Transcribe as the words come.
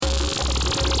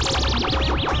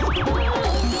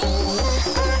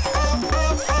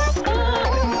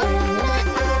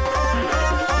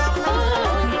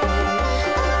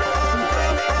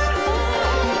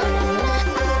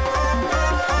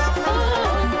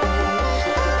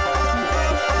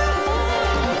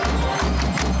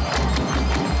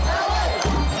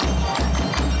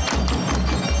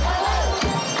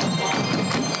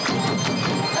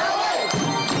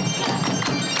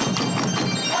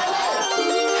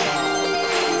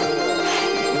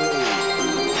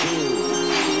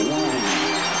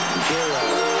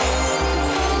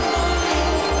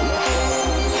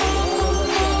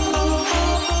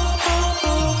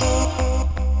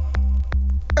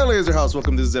Monster House.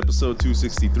 Welcome. This is episode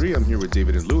 263. I'm here with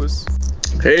David and Lewis.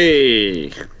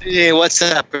 Hey. Hey, what's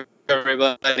up,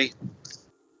 everybody?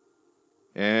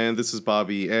 And this is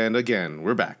Bobby. And again,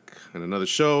 we're back in another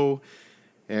show.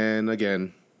 And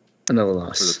again, another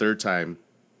loss. For the third time.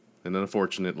 An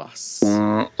unfortunate loss.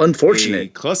 Unfortunate. A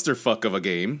clusterfuck of a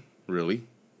game, really.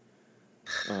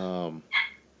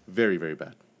 Very, very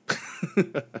bad.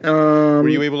 Were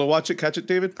you able to watch it, catch it,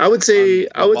 David? I would say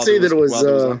that it was.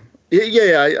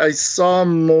 I saw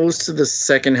most of the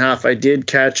second half. I did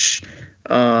catch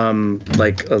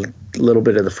like a little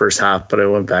bit of the first half, but I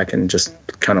went back and just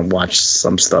kind of watched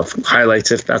some stuff,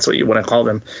 highlights, if that's what you want to call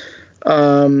them.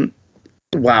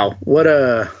 Wow, what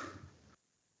a.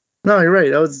 No, you're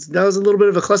right. That was a little bit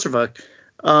of a clusterfuck.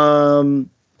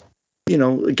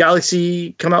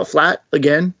 Galaxy come out flat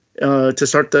again to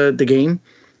start the game,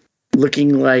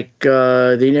 looking like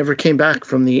they never came back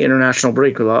from the international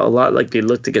break. A lot like they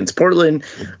looked against Portland,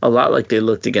 a lot like they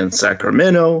looked against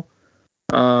Sacramento.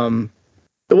 It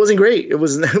wasn't great. It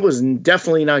was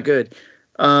definitely not good.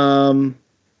 There's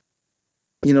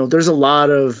a lot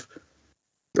of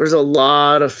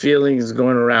feelings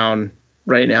going around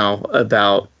right now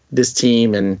about this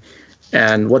team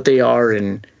and what they are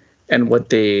and what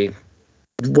they're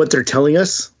telling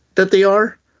us that they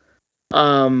are.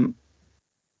 I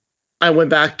went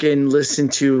back and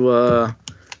listened to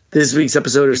this week's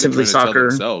episode of Simply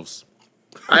Soccer.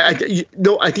 I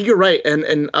think you're right,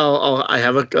 and I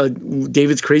have a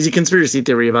David's crazy conspiracy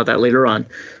theory about that later on.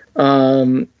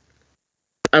 I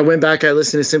went back, I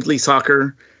listened to Simply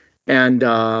Soccer, and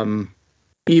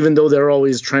even though they're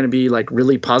always trying to be like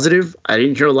really positive, I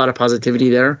didn't hear a lot of positivity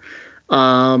there.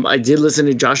 I did listen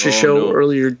to Josh's show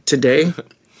earlier today.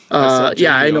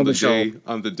 I know Michelle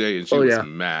on the day, and she was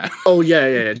mad. Oh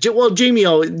yeah. Well,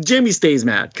 Jamie stays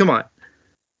mad. Come on.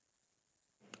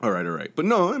 All right. But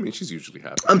no, I mean, she's usually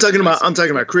happy. I'm talking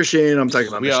about Christian. I'm talking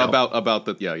about Michelle. About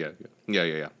the yeah.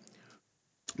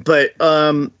 But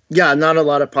not a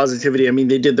lot of positivity. I mean,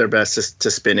 they did their best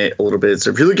to spin it a little bit. So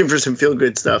if you're looking for some feel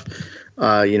good stuff,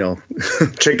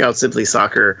 check out Simply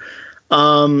Soccer.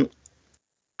 I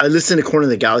listened to Corner of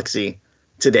the Galaxy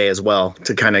today as well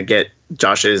to kind of get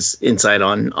Josh's insight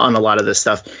on a lot of this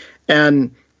stuff.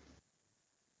 And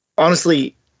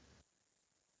honestly,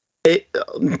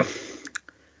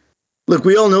 look,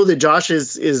 we all know that Josh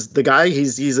is the guy.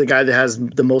 He's the guy that has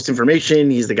the most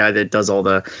information. He's the guy that does all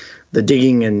the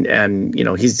digging and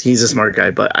he's a smart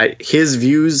guy. But his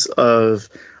views of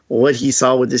what he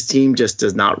saw with this team just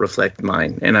does not reflect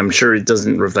mine, and I'm sure it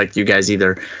doesn't reflect you guys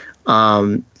either.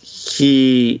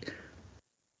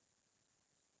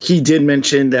 He did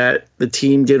mention that the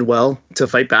team did well to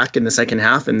fight back in the second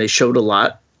half, and they showed a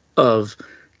lot of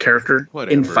character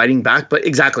in fighting back. But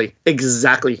exactly,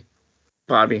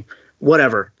 Bobby.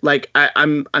 Whatever. Like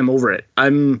I'm over it. How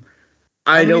many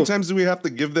times do we have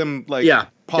to give them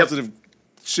positive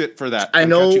shit for that? I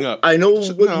know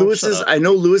Lewis is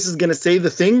gonna say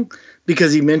the thing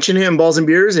because he mentioned it in Balls and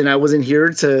Beers, and I wasn't here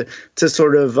to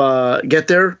sort of get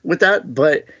there with that.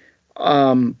 But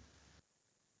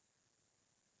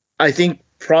I think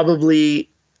probably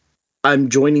I'm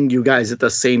joining you guys at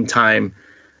the same time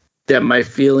that my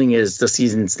feeling is the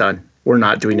season's done. We're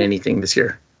not doing anything this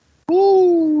year.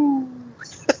 Ooh.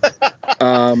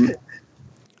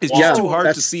 It's just too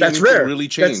hard to see anything rare. Really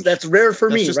change. That's rare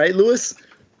for me, right, Lewis?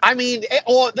 I mean,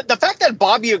 the fact that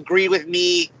Bobby agreed with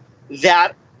me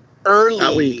that early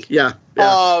that week,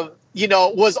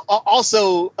 was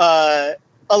also a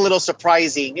little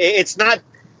surprising. It's not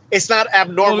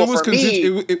abnormal for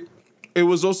me. It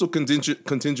was also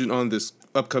contingent on this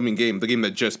upcoming game, the game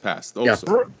that just passed. Also.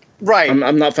 Yeah, right.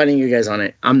 I'm not fighting you guys on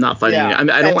it. I'm not fighting you.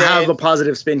 I don't have a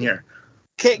positive spin here.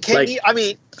 Can you? I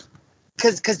mean,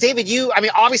 because David,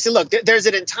 obviously, look, there's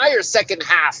an entire second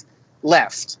half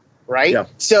left, right? Yeah.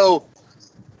 So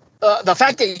the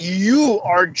fact that you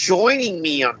are joining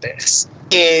me on this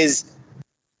is,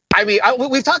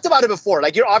 we've talked about it before.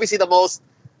 Like, you're obviously the most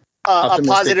a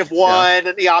positive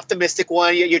one, the optimistic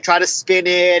one. You try to spin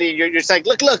it, and you're just like,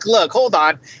 look, hold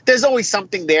on. There's always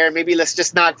something there. Maybe let's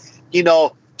just not,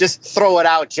 just throw it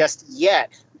out just yet.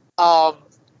 And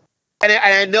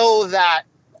I know that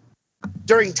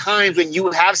during times when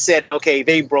you have said, okay,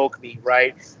 they broke me,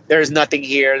 right? There's nothing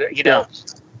here,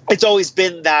 It's always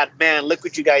been that, man, look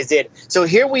what you guys did. So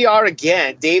here we are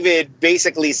again. David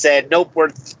basically said, nope,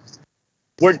 we're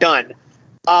done.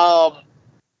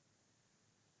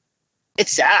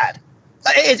 It's sad.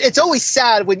 It's always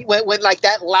sad when like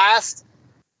that last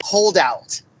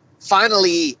holdout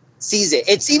finally sees it.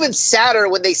 It's even sadder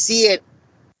when they see it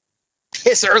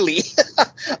piss early.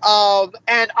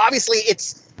 And obviously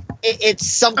it's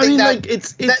something. I mean,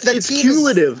 that like it's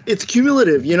cumulative. It's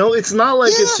cumulative. You know, it's not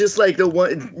like it's just like the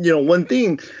one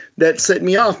thing that set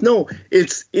me off. No,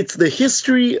 it's the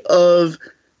history of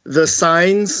the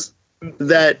signs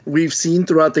that we've seen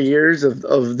throughout the years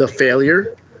of the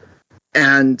failure,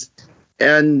 and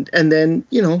then and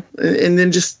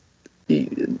then just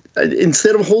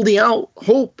instead of holding out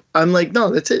hope, I'm like, no,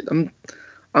 that's it.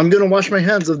 I'm gonna wash my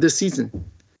hands of this season,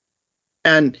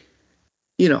 and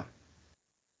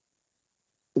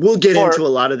we'll get into a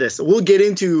lot of this. We'll get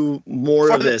into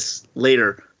more of this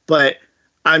later. But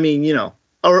I mean,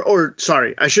 or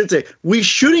sorry, I should say we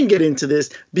shouldn't get into this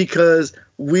because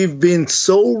we've been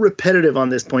so repetitive on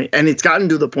this point, and it's gotten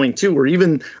to the point too where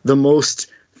even the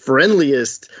most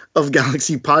friendliest of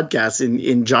Galaxy podcasts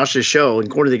in Josh's show in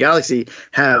Corner of the Galaxy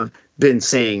have been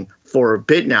saying for a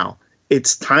bit now,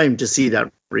 it's time to see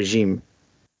that regime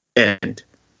end.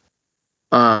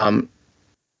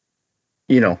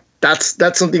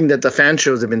 That's something that the fan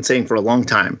shows have been saying for a long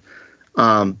time.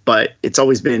 But it's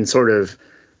always been sort of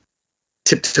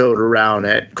tiptoed around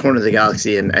at Corner of the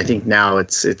Galaxy, and I think now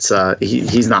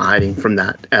he's not hiding from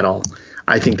that at all.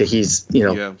 I think that he's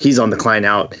on the climb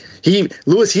out. He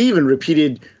even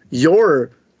repeated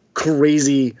your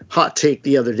crazy hot take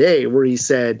the other day where he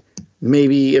said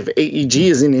maybe if AEG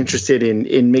isn't interested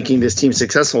in making this team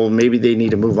successful, maybe they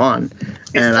need to move on.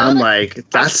 And I'm like,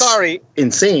 that's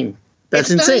insane.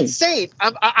 That's insane.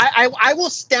 I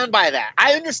will stand by that.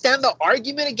 I understand the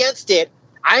argument against it.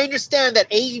 I understand that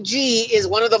AEG is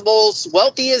one of the most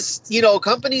wealthiest,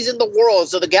 companies in the world.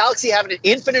 So the Galaxy have an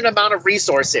infinite amount of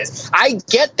resources. I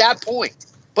get that point.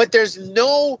 But there's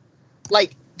really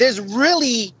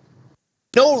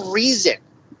no reason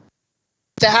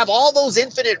to have all those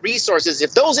infinite resources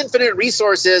if those infinite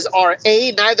resources are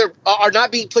are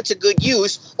not being put to good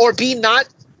use, or B, not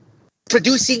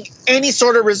producing any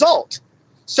sort of result.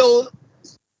 So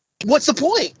what's the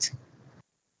point?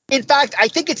 In fact, I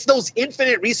think it's those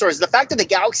infinite resources. The fact that the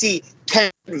Galaxy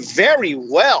can very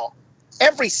well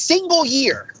every single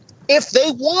year, if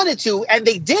they wanted to, and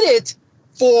they did it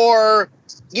for,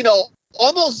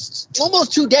 almost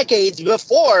 2 decades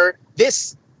before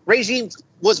this regime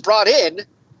was brought in,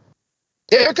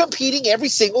 they're competing every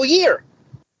single year.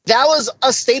 That was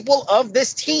a staple of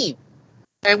this team.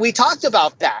 And we talked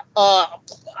about that.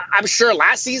 I'm sure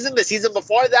last season, the season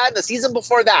before that, and the season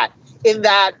before that, in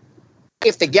that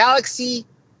if the Galaxy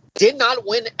did not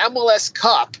win MLS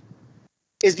Cup,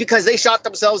 is because they shot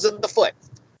themselves in the foot.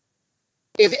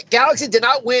 If Galaxy did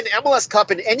not win MLS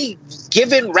Cup in any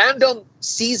given random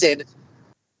season,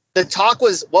 the talk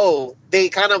was, whoa, they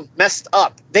kind of messed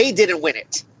up. They didn't win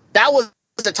it. That was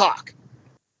the talk.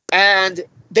 And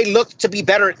they looked to be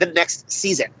better the next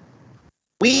season.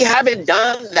 We haven't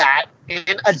done that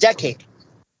in a decade.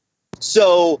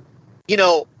 So,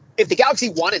 if the Galaxy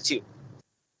wanted to,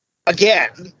 again,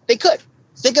 they could.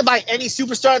 They could buy any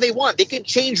superstar they want. They can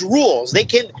change rules. They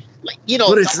can,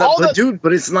 But it's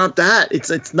not that.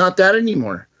 It's not that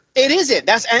anymore. It isn't.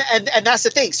 That's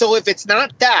the thing. So if it's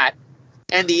not that,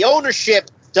 and the ownership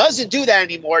doesn't do that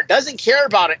anymore, doesn't care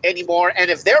about it anymore,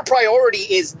 and if their priority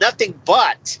is nothing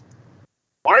but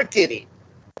marketing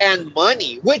and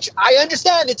money, which I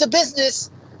understand, it's a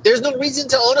business. There's no reason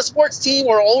to own a sports team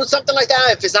or own something like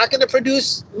that if it's not going to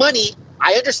produce money.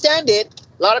 I understand it.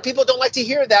 A lot of people don't like to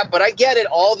hear that, but I get it.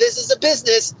 All this is a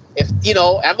business. If,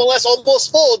 MLS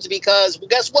almost folds because, well,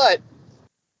 guess what?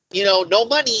 No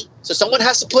money. So someone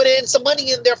has to put in some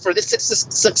money in there for this to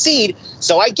succeed.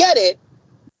 So I get it.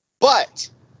 But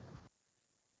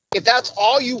if that's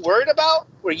all you worried about,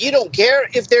 where you don't care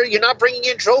if you're not bringing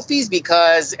in trophies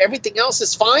because everything else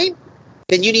is fine,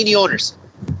 then you need new owners.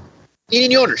 You need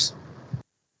new owners.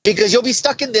 Because you'll be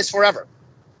stuck in this forever.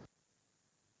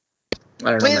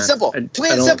 Plain and simple.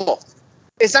 Plain and simple.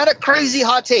 It's not a crazy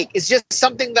hot take. It's just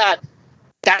something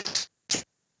that's...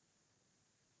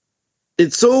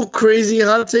 It's so crazy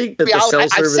hot take that the cell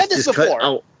service I've said this before. Cut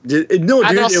out. No,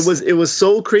 dude, it was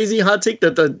so crazy hot take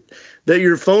that that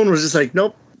your phone was just like,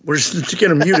 nope, we're just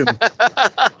gonna mute him.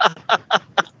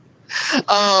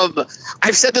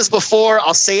 I've said this before.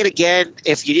 I'll say it again.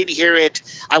 If you didn't hear it,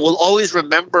 I will always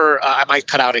remember. I might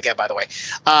cut out again, by the way.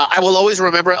 I will always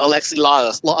remember Alexi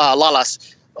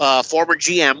Lalas, former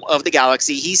GM of the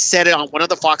Galaxy. He said it on one of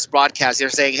the Fox broadcasts. They're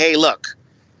saying, "Hey, look,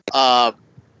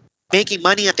 making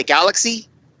money at the Galaxy,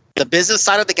 the business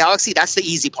side of the Galaxy, that's the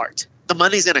easy part. The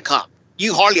money's going to come.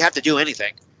 You hardly have to do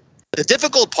anything. The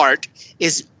difficult part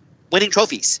is winning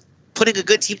trophies, putting a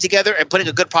good team together, and putting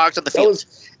a good product on the field."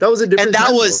 That was a different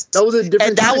time.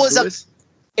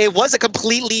 It was a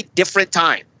completely different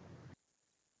time.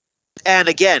 And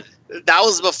again, that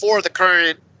was before the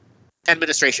current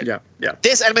administration. Yeah.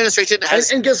 This administration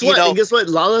has, and guess what? And guess what?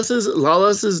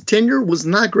 Lawless's tenure was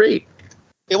not great.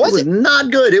 It was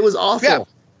not good. It was awful. Yeah,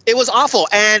 it was awful,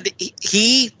 and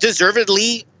he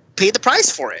deservedly paid the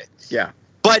price for it. Yeah.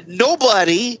 But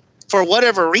nobody, for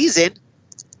whatever reason,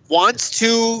 wants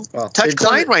to touch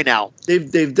Klein right now.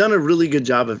 They've done a really good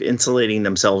job of insulating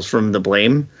themselves from the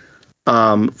blame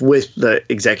with the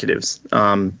executives.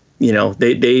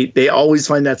 They always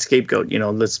find that scapegoat.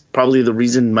 That's probably the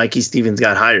reason Mikey Stevens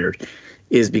got hired,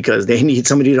 is because they need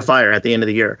somebody to fire at the end of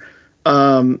the year.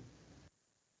 I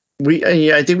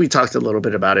think we talked a little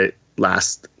bit about it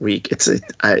last week.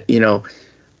 I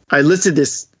listed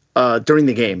this during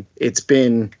the game. It's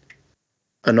been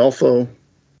Anolfo,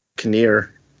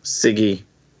 Kinnear, Siggy,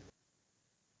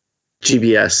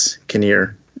 GBS,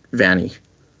 Kinnear, Vanny.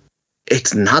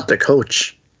 It's not the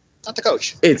coach. Not the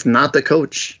coach. It's not the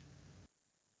coach.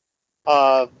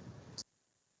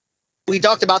 We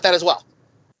talked about that as well.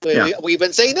 We've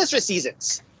been saying this for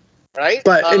seasons, right?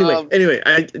 But anyway,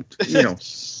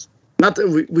 not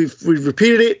that we've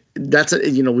repeated it. That's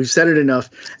we've said it enough.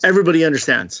 Everybody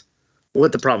understands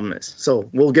what the problem is. So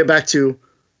we'll get back to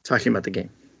talking about the game.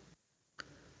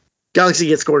 Galaxy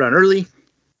gets scored on early.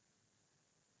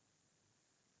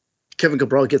 Kevin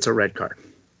Cabral gets a red card.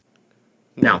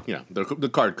 Now, the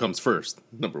card comes first.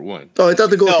 Number one. Oh, I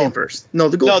thought the goal came first. No,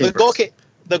 the goal came first.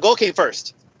 The goal came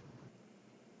first.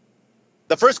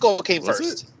 The first goal came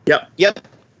first. Yep.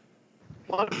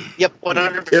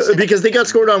 100%. Because they got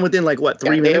scored on within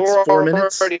 3 minutes, 4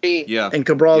 minutes. And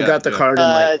Cabral got the card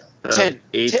in 10.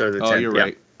 8th or the 10th. Oh, you're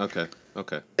right. Okay.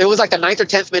 It was the 9th or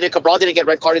 10th minute. Cabral didn't get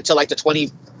red carded until the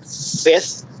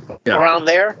 25th, around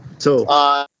there. So,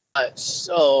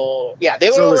 they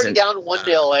were already down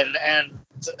 1-0, and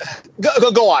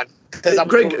go on.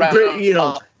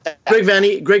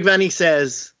 Greg Vanny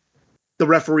says the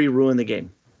referee ruined the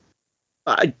game.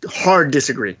 Hard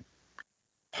disagree.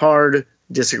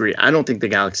 I don't think the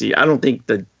Galaxy. I don't think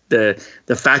the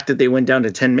fact that they went down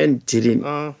to 10 men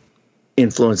didn't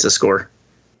influence the score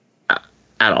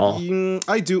at all.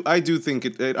 I do think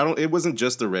it. It wasn't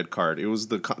just the red card. It was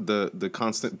the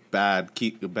constant bad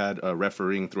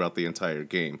refereeing throughout the entire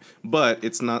game. But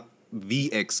it's not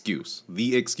the excuse.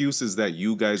 The excuse is that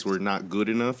you guys were not good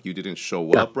enough. You didn't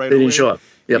show up right away. They didn't show up.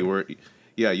 Yep.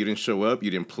 You didn't show up. You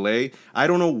didn't play. I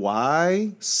don't know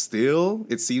why. Still,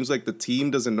 it seems like the team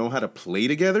doesn't know how to play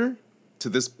together.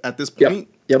 At this point,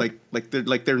 Yep. like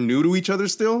they're new to each other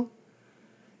still.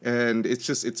 And it's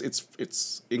just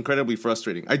it's incredibly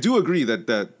frustrating. I do agree that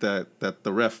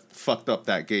the ref fucked up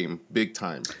that game big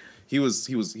time. He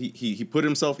put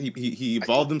himself he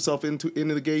evolved himself into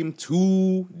the game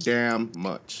too damn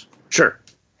much. Sure.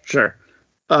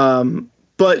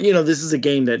 But this is a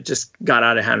game that just got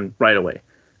out of hand right away.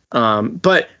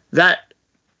 But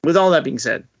with all that being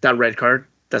said, that red card,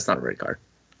 that's not a red card.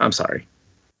 I'm sorry.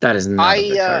 That is not a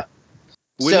red card.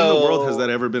 When in the world has that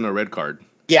ever been a red card?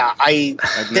 Yeah,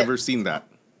 I've never seen that.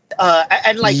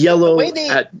 And yellow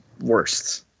at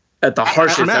worst. At the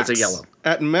harshest, that's a yellow.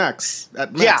 At max,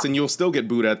 and you'll still get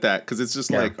booed at that because it's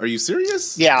just are you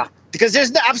serious? Yeah, because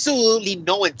there's absolutely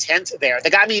no intent there.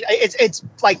 The guy, it's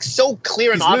so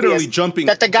clear and He's obvious literally jumping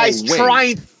that the guy's away.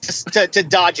 trying to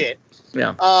dodge it.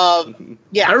 Yeah. I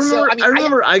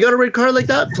remember I got a red card like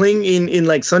that playing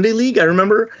in Sunday League. I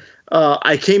remember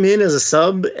I came in as a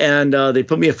sub and they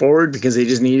put me forward because they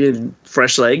just needed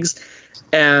fresh legs.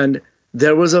 And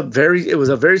it was a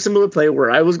very similar play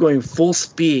where I was going full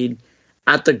speed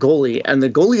at the goalie and the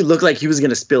goalie looked like he was going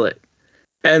to spill it.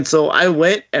 And so I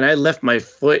went and I left my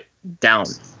foot down.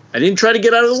 I didn't try to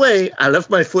get out of the way. I left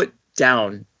my foot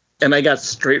down and I got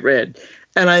straight red.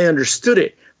 And I understood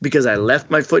it because I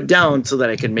left my foot down so that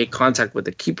I could make contact with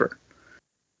the keeper.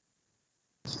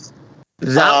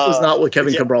 That was not what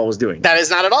Kevin Cabral was doing. That is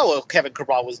not at all what Kevin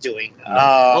Cabral was doing.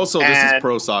 Also, this is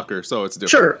pro soccer, so it's different.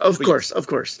 Sure, of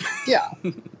course. Yeah.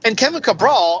 And Kevin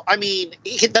Cabral, the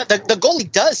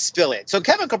goalie does spill it. So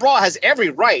Kevin Cabral has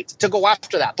every right to go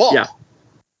after that ball. Yeah.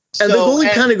 And the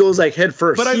goalie kind of goes head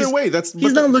first. But either way, he's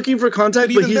not looking for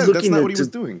contact, but he's looking. That's not what he was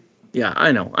doing. Yeah,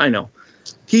 I know.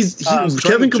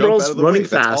 Kevin Cabral's running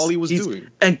fast. That's all he was doing.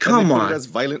 And come on. That's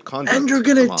violent conduct. And you're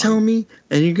gonna tell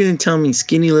me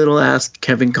skinny little ass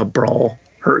Kevin Cabral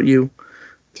hurt you?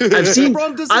 I've seen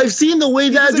the way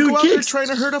that dude kicks. Trying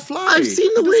to hurt a fly. I've seen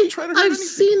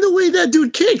the way that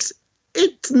dude kicks.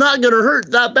 It's not gonna hurt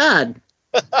that bad.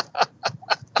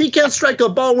 He can't strike a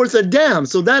ball worth a damn,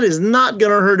 so that is not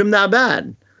gonna hurt him that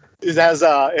bad.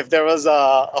 If there was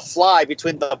a fly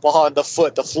between the ball and the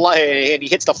foot, the fly, and he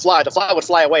hits the fly would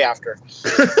fly away after.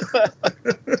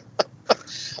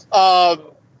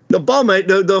 The ball might,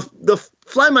 the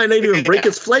Fly might not even break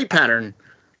its flight pattern.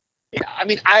 Yeah, I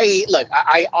mean,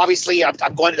 I obviously I'm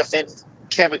going to defend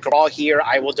Kevin Cabral here.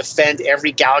 I will defend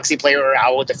every Galaxy player. I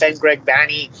will defend Greg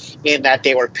Vanney in that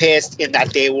they were pissed, in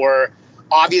that they were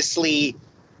obviously,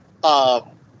 I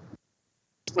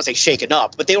won't say shaken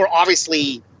up, but they were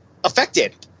obviously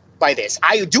affected by this.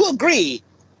 I do agree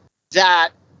that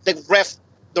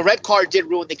the red card did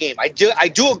ruin the game. I do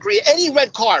agree. Any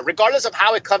red card, regardless of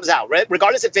how it comes out,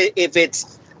 regardless if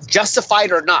it's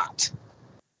justified or not,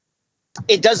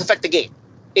 it does affect the game.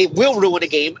 It will ruin a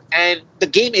game, and the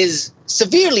game is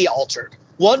severely altered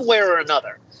one way or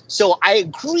another. So I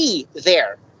agree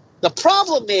there. The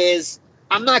problem is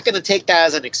I'm not going to take that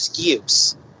as an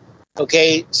excuse.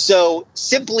 Okay, so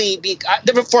simply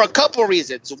for a couple of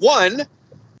reasons. One,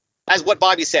 as what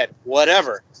Bobby said,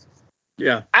 whatever.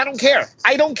 Yeah. I don't care.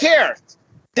 I don't care.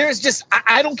 There's just,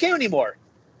 I don't care anymore.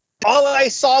 All I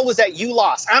saw was that you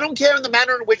lost. I don't care in the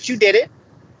manner in which you did it.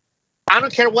 I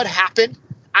don't care what happened.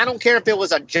 I don't care if it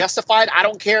was unjustified. I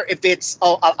don't care if it's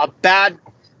a bad,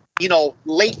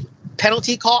 late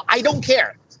penalty call. I don't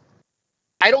care.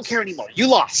 I don't care anymore. You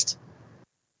lost.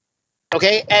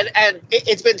 Okay? And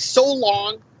it's been so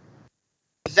long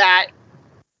that,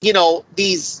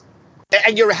 these,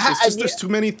 and you're... there's too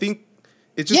many things.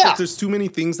 It's just that there's too many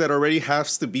things that already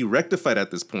has to be rectified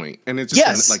at this point, and it's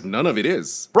just like none of it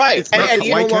is. Right. And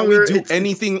why can't we do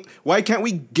anything? Why can't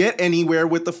we get anywhere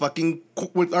with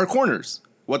with our corners?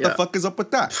 What the fuck is up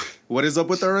with that? What is up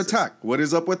with our attack? What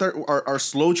is up with our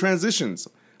slow transitions?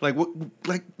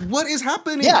 What is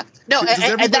happening? Yeah. No, does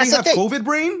everybody and that's have the thing. COVID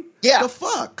brain? Yeah. The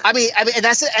fuck? I mean, and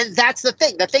that's the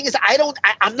thing. The thing is,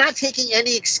 I'm not taking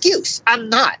any excuse. I'm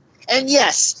not. And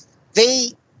yes,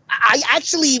 I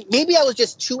actually, maybe I was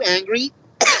just too angry.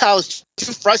 I was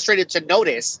too frustrated to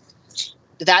notice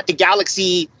that the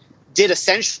Galaxy did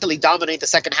essentially dominate the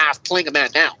second half, playing a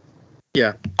man down.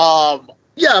 Yeah.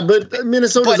 Yeah, but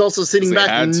Minnesota's also sitting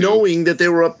back knowing that they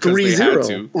were up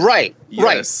 3-0. Right.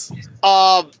 Yes.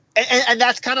 Right. And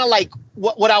that's kind of like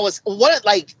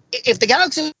if the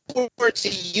Galaxy were to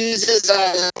use this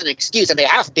as an excuse, and they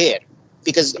did.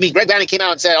 Because, Greg Vanney came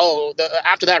out and said,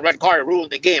 after that red card, it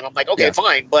ruined the game. I'm like, okay,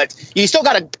 fine. But you still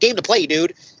got a game to play,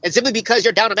 dude. And simply because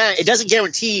you're down a man, it doesn't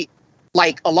guarantee,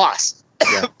 a loss.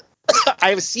 Yeah.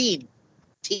 I've seen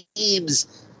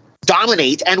teams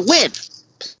dominate and win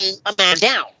playing a man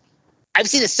down. I've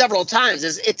seen it several times.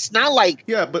 It's not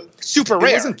but super rare.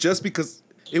 It wasn't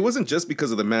just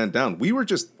because of the man down. We were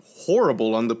just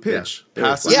horrible on the pitch. Yeah.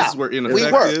 Passes were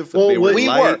ineffective. They were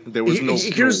light. There was no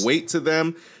weight to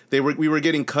them. We were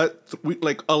getting cut.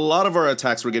 A lot of our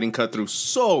attacks were getting cut through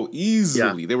so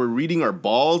easily. Yeah. They were reading our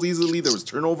balls easily. There was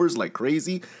turnovers like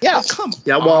crazy. Yeah, come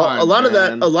on. A lot of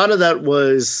that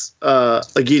was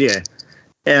Aguirre,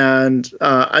 and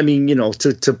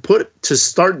to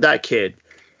start that kid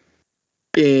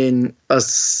in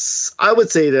I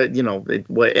would say that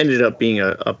what ended up being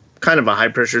a kind of a high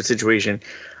pressure situation.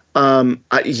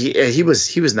 He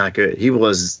was not good. He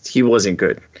wasn't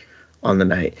good on the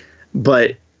night,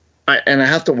 but. I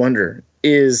have to wonder,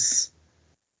 is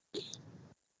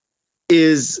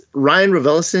Ryan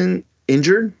Raveloson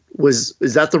injured?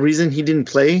 Is that the reason he didn't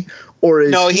play? Or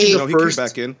is he came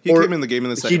back in. He came in the game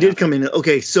in the second half. He did come in.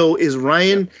 Okay, so is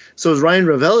Ryan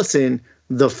Raveloson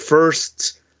the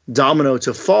first domino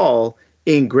to fall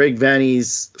in Greg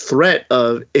Vanney's threat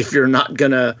of if you're not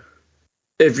gonna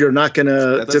to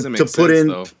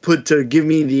give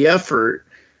me the effort,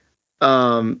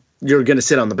 you're gonna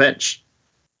sit on the bench.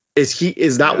 Is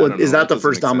that the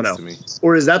first domino,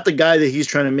 or is that the guy that he's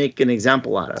trying to make an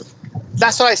example out of?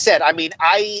 That's what I said.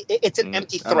 It's an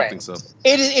empty threat. I don't think so.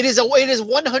 It is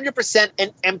 100% an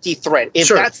empty threat. If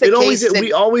that's the case,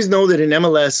 we always know that in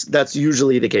MLS that's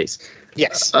usually the case.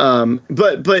 Yes.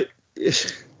 But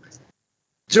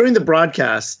during the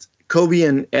broadcast, Kobe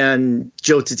and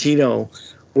Joe Totino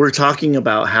were talking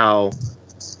about how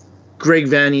Greg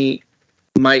Vanney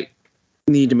might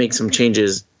need to make some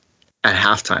changes at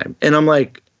halftime. And I'm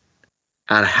like,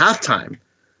 at halftime,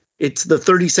 it's the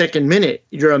 32nd minute.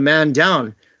 You're a man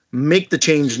down. Make the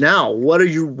change now. What are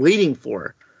you waiting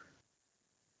for?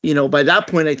 By that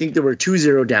point, I think they were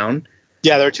 2-0 down.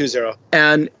 Yeah, they're 2-0.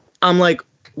 And I'm like,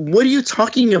 what are you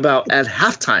talking about at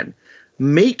halftime?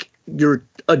 Make your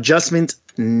adjustment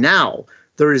now.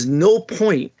 There is no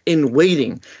point in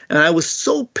waiting. And I was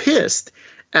so pissed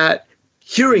at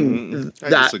hearing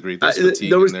that. I disagree.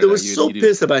 There was so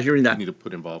pissed about hearing that. You need to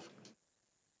put involved.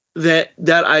 That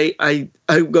I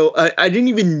didn't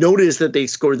even notice that they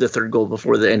scored the third goal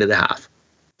before the end of the half.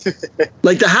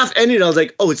 The half ended, I was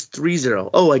like, oh, it's 3-0.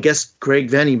 Oh, I guess Greg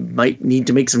Vanney might need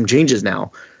to make some changes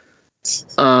now.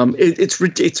 It's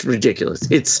ridiculous.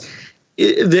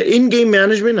 The in-game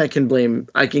management.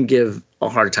 I can give a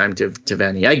hard time to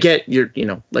Vanny. I get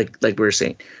like we were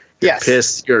saying, you're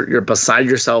pissed, you're beside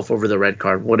yourself over the red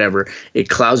card, whatever. It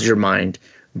clouds your mind,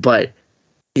 but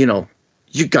you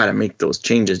got to make those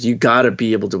changes. You got to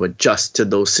be able to adjust to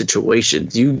those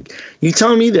situations. You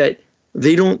telling me that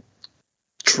they don't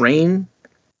train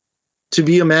to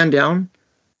be a man down?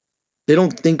 They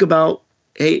don't think about,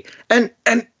 hey, and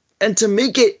to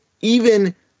make it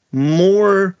even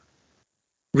more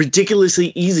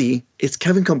ridiculously easy, it's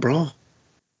Kevin Cabral.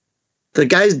 The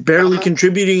guy's barely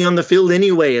contributing on the field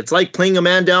anyway. It's like playing a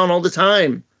man down all the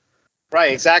time.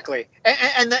 Right, exactly.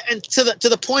 And to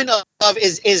the point of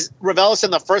is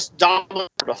Raveloson the first domino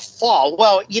to fall?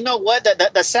 Well, you know what?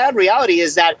 The sad reality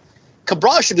is that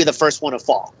Cabral should be the first one to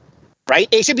fall. Right?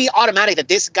 It should be automatic that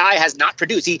this guy has not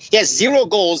produced. He has 0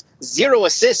 goals, 0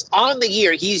 assists on the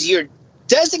year. He's your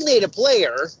designated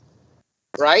player,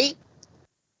 right?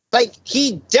 Like,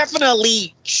 he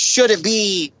definitely shouldn't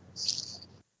be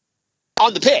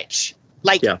on the pitch.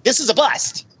 Like, This is a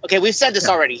bust. Okay, we've said this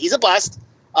already. He's a bust.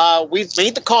 We've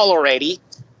made the call already.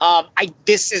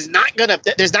 There's not gonna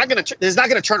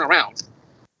turn around.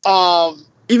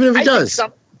 Even if he does.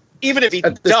 Even if he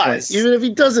does. Even if he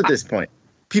does at this point.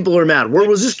 People are mad. Where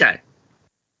was this guy?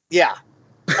 Yeah.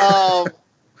 I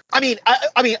mean,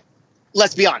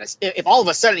 let's be honest. If all of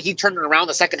a sudden he turned it around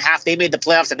the second half, they made the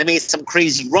playoffs and they made some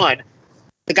crazy run,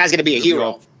 the guy's going to be a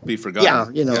hero. Be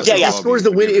forgotten. Yeah, If he scores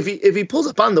the win, if he pulls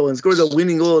up on though and scores a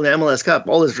winning goal in the MLS Cup,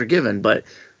 all is forgiven. But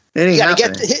it ain't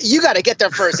happening. You got to get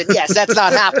there first, and yes, that's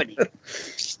not happening.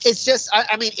 It's just,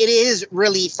 it is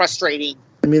really frustrating.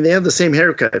 I mean, they have the same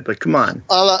haircut, but come on,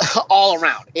 all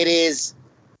around, it is.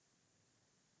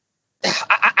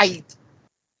 I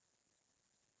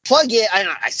plug in.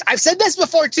 I've said this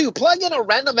before too. Plug in a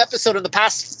random episode in the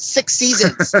past 6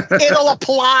 seasons. It'll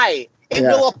apply. It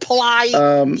will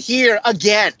apply here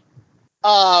again.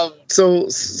 So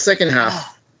second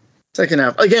half.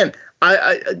 Again,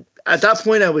 I at that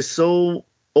point I was so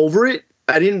over it.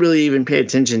 I didn't really even pay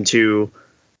attention to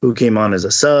who came on as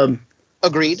a sub.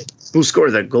 Agreed. Who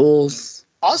scored the goals?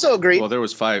 Also agreed. Well, there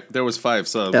was 5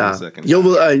 subs in the second.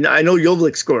 I know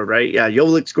Joveljic scored, right? Yeah,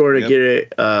 Joveljic scored to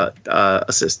get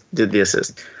assist. Did the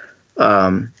assist.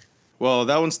 Well,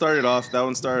 that one started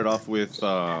off with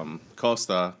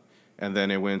Costa, and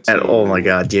then it went to oh my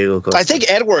God, Diego Costa. I think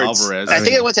Edwards. Alvarez. I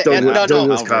think it went to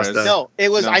Douglas Costa. No,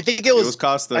 it was. No, I think it was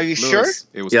Costa. Are you Lewis. sure?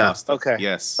 It was Costa. Okay.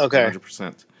 Yes. Okay.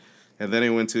 100%. And then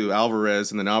it went to Alvarez,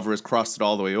 and then Alvarez crossed it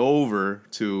all the way over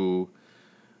to.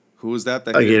 Who was that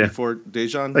hit it before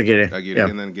Dejan? Aguirre,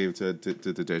 and then gave it to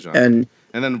Dejan.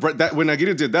 And then when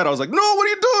Aguirre did that, I was like, "No, what are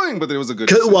you doing?" But it was a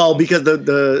good. Well, because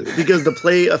the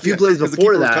play a few plays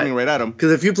before that, coming right at him.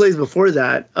 Because a few plays before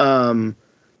that,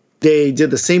 they did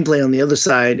the same play on the other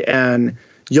side, and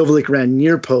Joveljic ran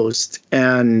near post,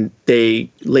 and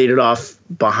they laid it off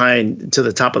behind to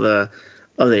the top of the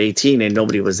 18, and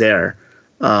nobody was there.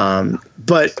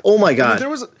 But oh my God,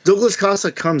 Douglas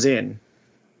Costa comes in,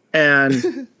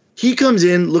 and. He comes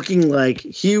in looking like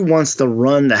he wants to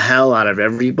run the hell out of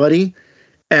everybody.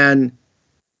 And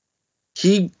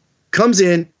he comes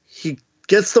in, he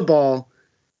gets the ball,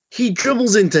 he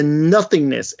dribbles into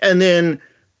nothingness, and then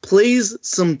plays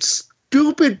some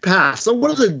stupid pass. So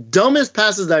one of the dumbest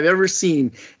passes I've ever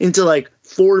seen into like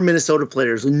 4 Minnesota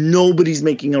players. Nobody's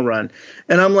making a run.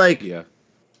 And I'm like,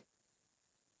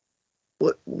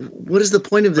 What is the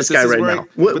point of this guy right now?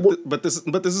 But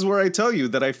this is where I tell you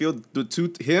that I feel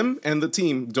him and the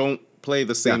team don't play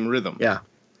the same rhythm. Yeah,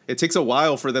 it takes a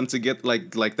while for them to get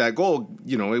like that goal.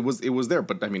 It was there,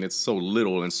 but I mean it's so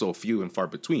little and so few and far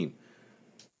between.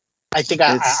 I think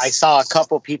I saw a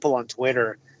couple people on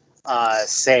Twitter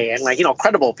say, and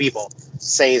credible people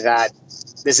say that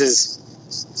this is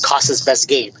Costa's best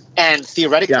game, and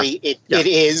theoretically it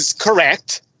is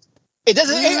correct. It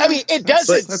doesn't. It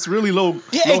doesn't. That's really low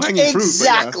hanging fruit.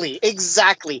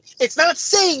 Exactly. It's not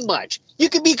saying much. You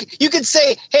could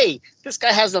say, "Hey, this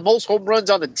guy has the most home runs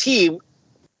on the team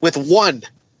with 1."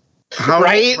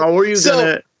 Right? How are you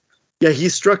gonna? Yeah, he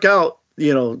struck out.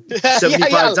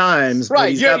 75 times. Right. But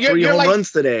he's got 3 home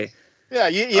runs today. Yeah,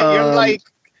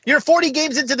 you're 40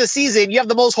 games into the season. You have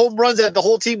the most home runs of the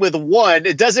whole team with 1.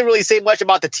 It doesn't really say much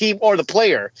about the team or the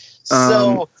player.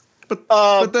 So.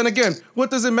 But then again,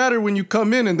 what does it matter when you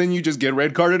come in and then you just get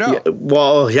red carded out?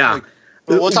 We'll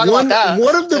talk about that.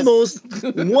 One of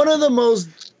the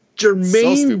most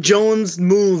Jermaine Jones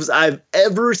moves I've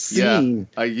ever seen.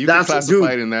 Yeah, you can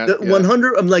classify it in that.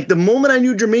 100. I'm like, the moment I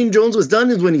knew Jermaine Jones was done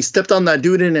is when he stepped on that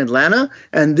dude in Atlanta,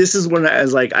 and this is when I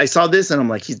was like, I saw this and I'm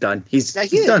like, he's done. He's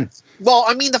done. Well,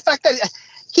 I mean, the fact that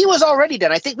he was already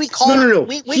done. I think we called. No.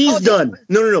 He's done.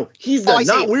 No. He's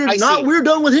done. We're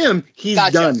done with him. He's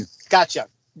done. Gotcha.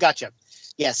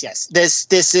 Yes.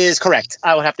 This is correct.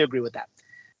 I would have to agree with that.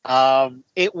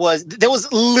 There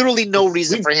was literally no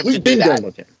reason for him to do that. Done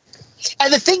with him.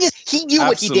 And the thing is, he knew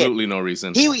what he did. Absolutely no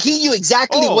reason. He knew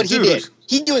exactly what he did.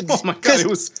 He knew exactly. Oh my god! It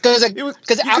was you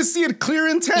could see it clear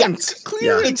intent. Yeah.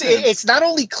 Clear intent. It's not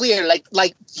only clear.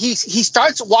 Like he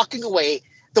starts walking away.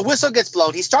 The whistle gets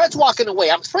blown. He starts walking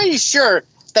away. I'm pretty sure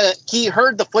that he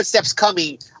heard the footsteps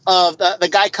coming of the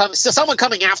guy someone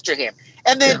coming after him.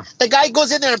 And then the guy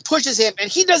goes in there and pushes him,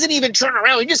 and he doesn't even turn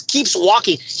around. He just keeps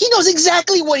walking. He knows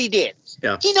exactly what he did.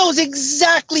 Yeah. He knows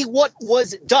exactly what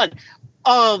was done.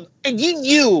 And you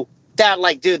knew that,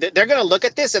 like, dude, they're gonna look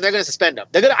at this and they're gonna suspend him.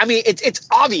 They're gonna. I mean, it's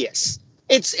obvious.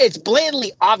 It's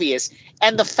blatantly obvious.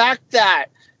 And the fact that,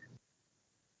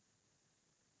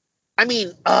 I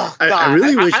mean, God,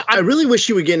 I really wish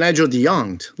you would get Nigel de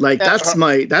Jong. Like, that's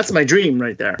my dream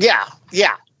right there. Yeah.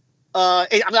 I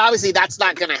mean, obviously that's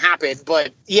not going to happen,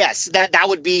 but yes, that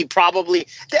would be probably.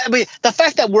 I mean, the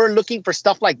fact that we're looking for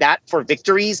stuff like that for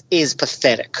victories is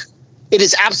pathetic. It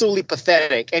is absolutely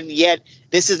pathetic, and yet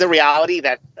this is the reality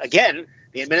that, again,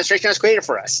 the administration has created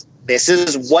for us. This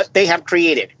is what they have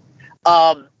created.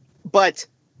 But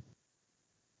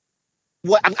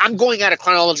what I'm going at a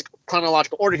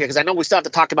chronological order here because I know we still have to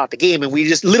talk about the game, and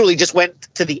we literally just went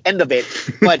to the end of it.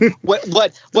 But what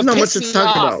not much to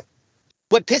talk about.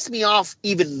 What pissed me off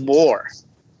even more,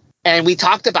 and we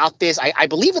talked about this, I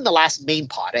believe in the last main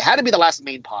pod. It had to be the last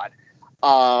main pod.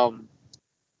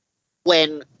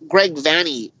 When Greg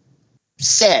Vanney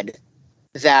said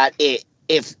that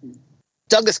if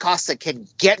Douglas Costa can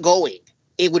get going,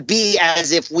 it would be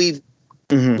as if we've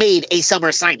made a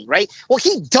summer signing, right? Well,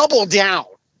 he doubled down.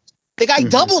 The guy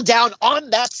doubled down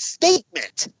on that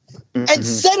statement and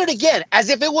said it again as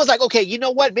if it was like, okay, you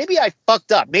know what? Maybe I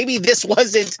fucked up. Maybe this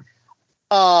wasn't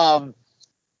the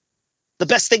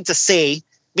best thing to say.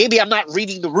 Maybe I'm not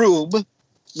reading the room.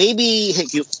 Maybe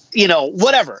you know,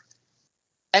 whatever.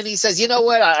 And he says, you know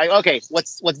what? Okay,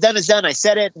 what's done is done. I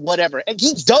said it, whatever. And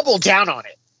he doubled down on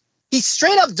it. He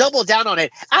straight up doubled down on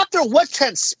it after what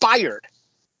transpired.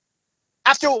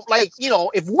 After, like, you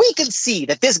know, if we can see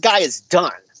that this guy is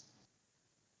done.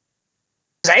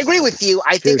 I agree with you.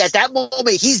 I think at that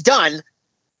moment he's done.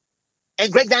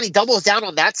 And Greg Vanney doubles down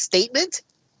on that statement.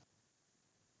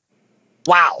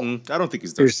 Wow. I don't think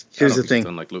he's done. Here's the thing.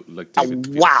 Like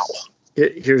David wow.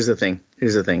 Here's the thing.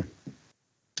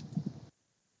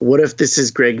 What if this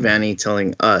is Greg Vanney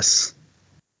telling us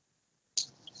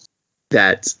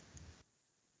that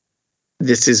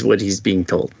this is what he's being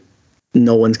told?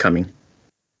 No one's coming.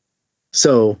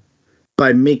 So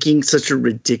by making such a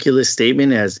ridiculous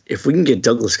statement as if we can get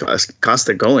Douglas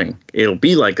Costa going, it'll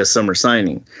be like a summer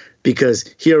signing because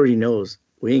he already knows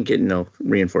we ain't getting no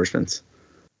reinforcements.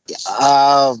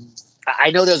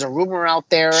 I know there's a rumor out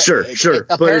there. Sure.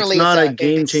 But it's not a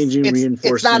game-changing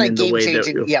reinforcement. It's not a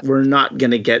game-changing. Yeah. We're not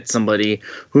going to get somebody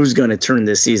who's going to turn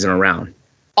this season around.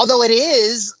 Although it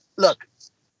is, look,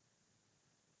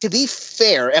 to be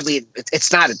fair, I mean,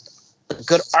 it's not a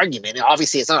good argument.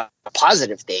 Obviously, it's not a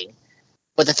positive thing.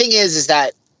 But the thing is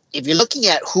that if you're looking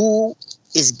at who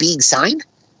is being signed,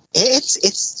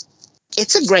 it's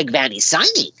a Greg Vanney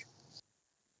signing,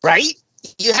 right?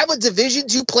 You have a Division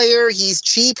II player. He's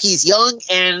cheap. He's young.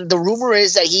 And the rumor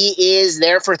is that he is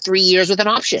there for 3 years with an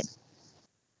option.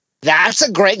 That's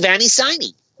a Greg Vanney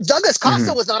signing. Douglas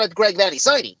Costa was not a Greg Vanney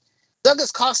signing.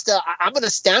 Douglas Costa, I'm going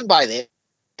to stand by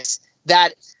this,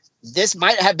 that this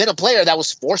might have been a player that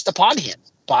was forced upon him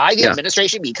by the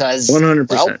administration because 100%.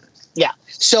 Well, yeah.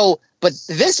 So, but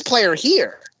this player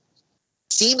here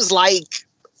seems like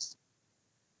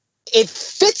it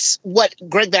fits what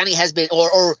Greg Vanney has been,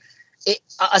 or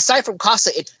aside from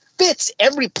Costa, it fits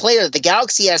every player that the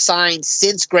Galaxy has signed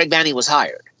since Greg Vanney was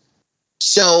hired.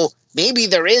 So maybe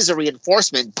there is a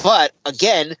reinforcement, but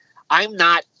again, I'm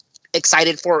not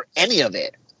excited for any of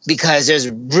it because there's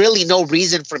really no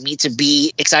reason for me to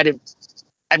be excited.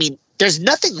 I mean, there's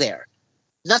nothing there.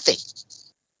 Nothing.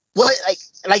 Well,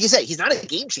 like you said, he's not a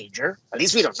game changer. At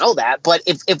least we don't know that. But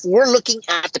if we're looking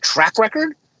at the track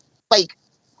record, like,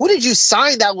 who did you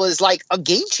sign that was like a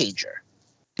game changer?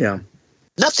 Yeah.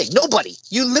 Nothing. Nobody.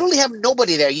 You literally have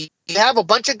nobody there. You have a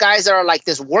bunch of guys that are like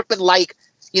this workman-like,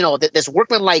 this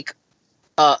workman-like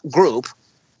group.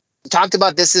 We talked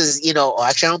about this actually,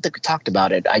 I don't think we talked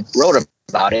about it. I wrote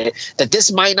about it, that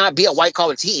this might not be a white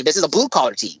collar team. This is a blue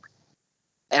collar team.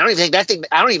 And I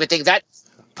don't even think that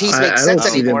piece makes sense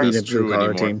anymore. That's true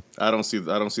anymore. I don't see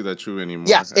that true anymore.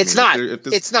 Yeah, it's not.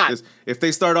 It's not. If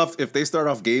they start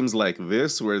off games like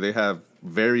this where they have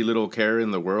very little care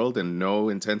in the world and no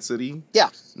intensity,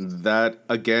 that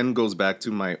again goes back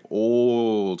to my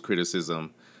old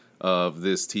criticism of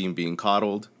this team being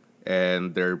coddled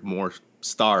and they're more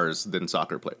stars than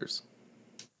soccer players.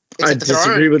 I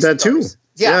disagree with that too.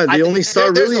 Yeah, the only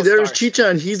star really there is Chicha,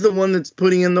 and he's the one that's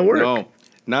putting in the work. No,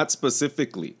 not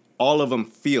specifically. All of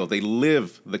them they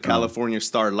live the California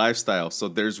star lifestyle, so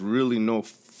there's really no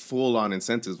full-on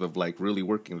incentives of like really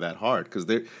working that hard because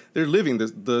they're living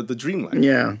the dream life.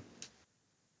 Yeah,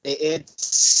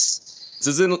 this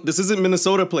isn't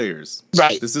Minnesota players,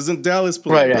 right? This isn't Dallas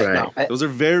players, right. No. Those are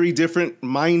very different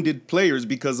minded players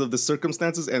because of the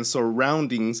circumstances and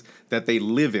surroundings that they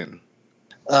live in.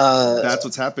 That's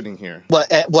what's happening here. Well,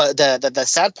 the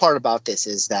sad part about this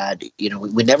is that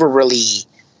we never really.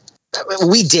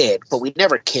 We did, but we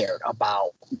never cared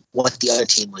about what the other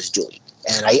team was doing.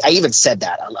 And I even said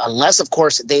that. Unless, of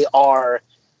course, they are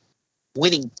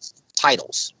winning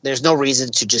titles. There's no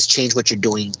reason to just change what you're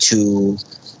doing to,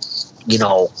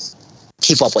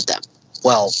 keep up with them.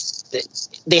 Well,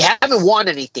 they haven't won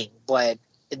anything, but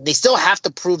they still have to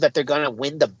prove that they're going to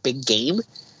win the big game.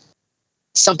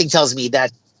 Something tells me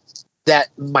that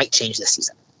might change this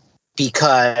season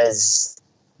because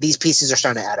these pieces are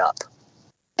starting to add up.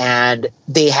 And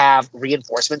they have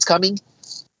reinforcements coming,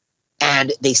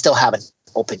 and they still have an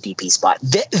open DP spot.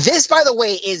 This, by the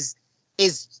way, is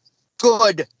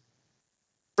good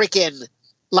freaking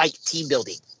like team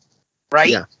building, right?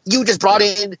 Yeah. You just brought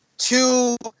in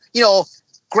two,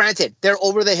 granted, they're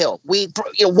over the hill.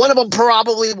 One of them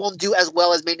probably won't do as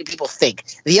well as many people think.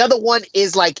 The other one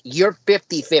is like you're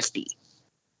 50-50,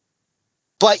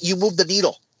 but you move the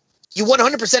needle. You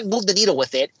 100% move the needle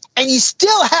with it, and you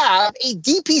still have a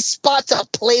DP spot to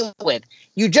play with.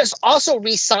 You just also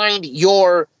re-signed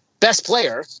your best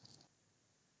player.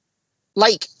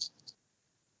 Like,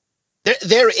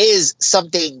 there is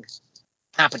something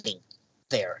happening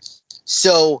there.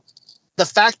 So the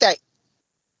fact that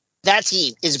that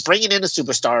team is bringing in a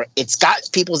superstar, it's got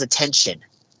people's attention,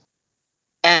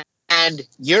 and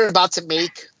you're about to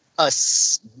make a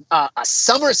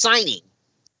summer signing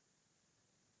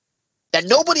that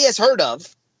nobody has heard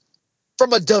of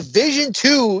from a Division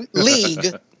II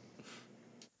league.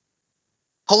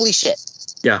 Holy shit!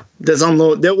 Yeah, that's on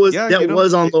loan. That was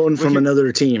on loan from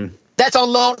another team. That's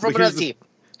on loan from another team.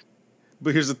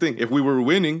 But here's the thing: if we were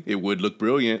winning, it would look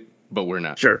brilliant. But we're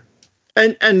not. Sure.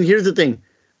 And here's the thing: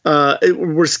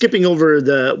 we're skipping over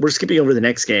the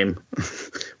next game,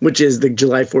 which is the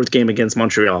July 4th game against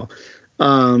Montreal.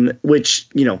 Which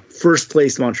first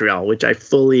place Montreal, which I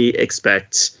fully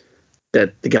expect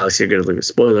that the Galaxy are going to lose.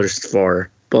 Spoilers for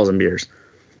Balls and Beers.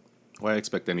 Why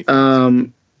expect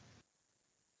anything?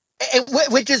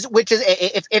 Which is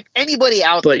if anybody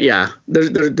out there, but yeah,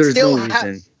 there's no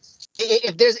reason.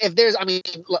 If there's, I mean,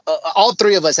 all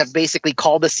three of us have basically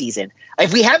called the season.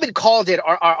 If we haven't called it,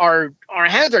 our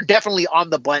hands are definitely on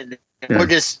the button. Yeah. We're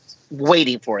just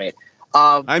waiting for it.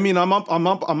 I mean, I'm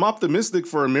optimistic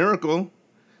for a miracle,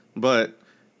 but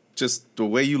just the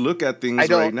way you look at things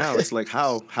right now, it's like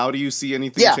how do you see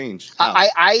anything change?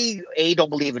 I don't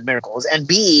believe in miracles, and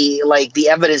B, like the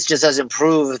evidence just doesn't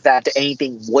prove that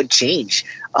anything would change.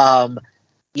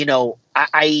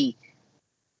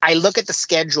 I look at the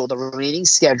schedule, the remaining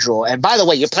schedule, and by the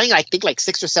way, you're playing I think like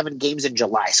 6 or 7 games in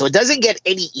July, so it doesn't get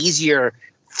any easier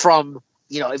from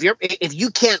if you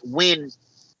can't win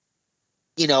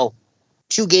 2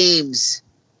 games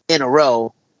in a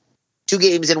row, 2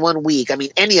 games in 1 week. I mean,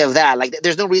 any of that, like,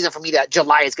 there's no reason for me that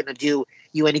July is going to do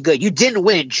you any good. You didn't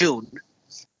win in June.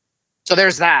 So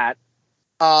there's that.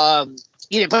 You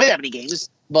didn't play that many games,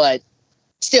 but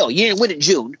still, you didn't win in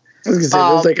June. I was going to say,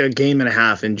 it was like a game and a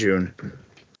half in June.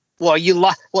 Well, you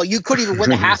couldn't even win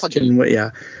the half a game.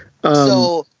 Yeah.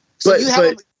 So you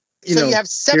have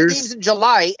 7 games in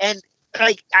July, and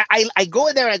like I go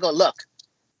in there and I go, look,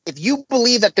 if you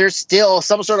believe that there's still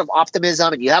some sort of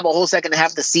optimism and you have a whole second half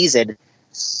of the season,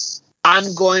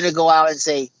 I'm going to go out and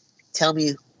say, tell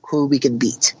me who we can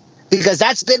beat. Because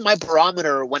that's been my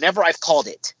barometer whenever I've called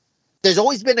it. There's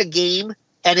always been a game,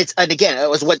 and again, it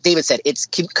was what David said, it's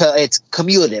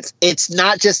cumulative. It's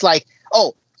not just like,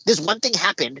 oh, this one thing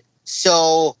happened,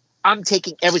 so I'm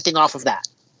taking everything off of that.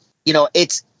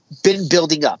 It's been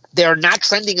building up. They're not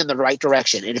trending in the right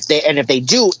direction. And if they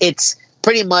do, it's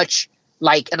pretty much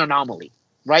like an anomaly,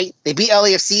 right? They beat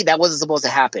LAFC. That wasn't supposed to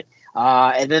happen.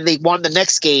 And then they won the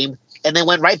next game and then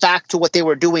went right back to what they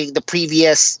were doing the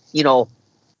previous,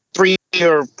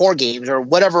 or 4 games or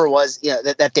whatever it was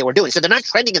that they were doing. So they're not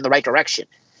trending in the right direction.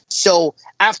 So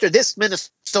after this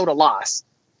Minnesota loss,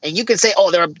 and you can say,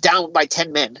 oh, they're down by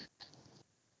 10 men.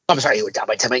 I'm sorry, you were down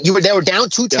by 10 men. They were down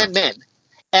to 10 men,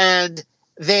 and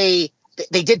they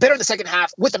did better in the second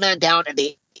half with the man down, and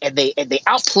they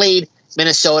outplayed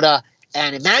Minnesota.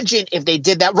 And imagine if they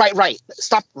did that right.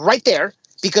 Stop right there,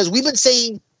 because we've been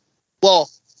saying, well,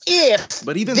 if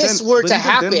this were to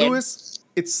happen, Lewis,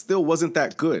 it still wasn't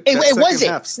that good. It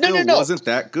wasn't. Half still wasn't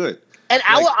that good. And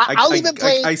I'll even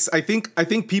play. I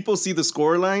think people see the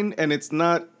scoreline, and it's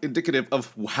not indicative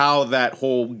of how that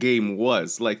whole game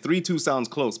was. Like 3-2 sounds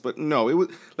close, but no, it was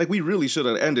like we really should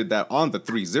have ended that on the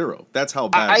 3-0. That's how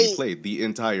bad we played the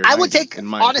entire. I would take,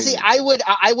 honestly, opinion.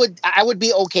 I would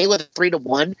be okay with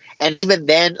 3-1, and even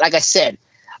then, like I said,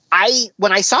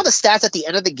 when I saw the stats at the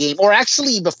end of the game, or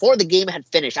actually before the game had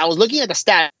finished, I was looking at the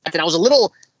stats and I was a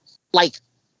little like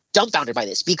dumbfounded by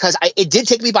this, because it did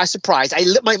take me by surprise.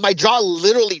 My jaw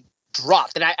literally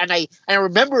dropped, and I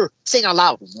remember saying out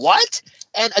loud, "What?"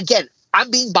 And again, I'm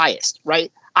being biased,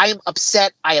 right? I am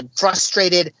upset. I am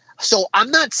frustrated. So I'm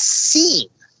not seeing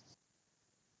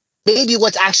maybe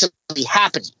what's actually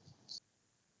happening.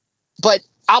 But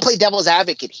I'll play devil's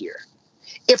advocate here.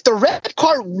 If the red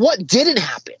card, what didn't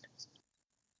happen?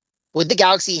 Would the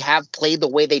Galaxy have played the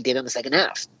way they did in the second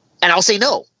half? And I'll say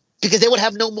no, because they would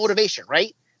have no motivation,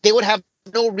 right? They would have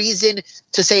no reason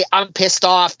to say, I'm pissed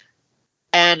off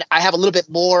and I have a little bit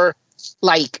more,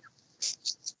 like,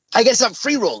 I guess I'm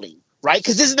free rolling, right?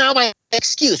 Because this is now my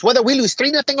excuse. Whether we lose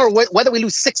 3-0 or whether we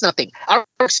lose 6-0, our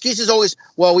excuse is always,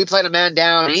 well, we played a man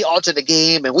down and he altered the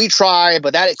game and we tried,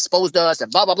 but that exposed us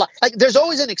and blah, blah, blah. Like, there's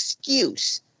always an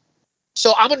excuse.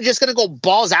 So I'm just going to go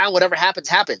balls out. Whatever happens,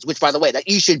 happens, which, by the way, that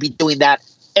you should be doing that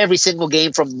every single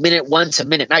game from minute 1 to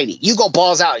minute 90. You go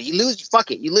balls out. You lose,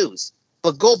 fuck it, you lose.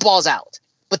 But go balls out.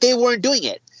 But they weren't doing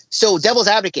it. So devil's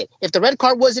advocate, if the red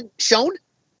card wasn't shown,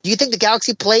 do you think the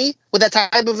Galaxy play with that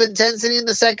type of intensity in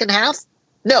the second half?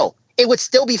 No. It would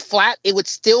still be flat. It would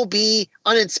still be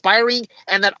uninspiring.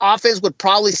 And that offense would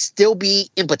probably still be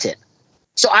impotent.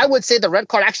 So I would say the red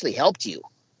card actually helped you,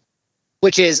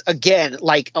 which is, again,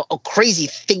 like a crazy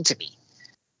thing to me.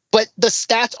 But the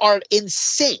stats are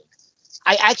insane.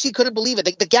 I actually couldn't believe it.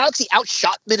 The Galaxy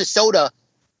outshot Minnesota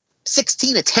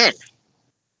 16-10.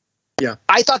 Yeah,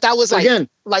 I thought that was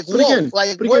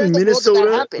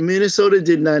Minnesota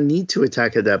did not need to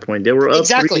attack at that point. They were up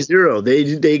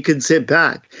 3-0. They could sit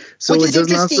back. So it does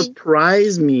not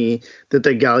surprise me that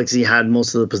the Galaxy had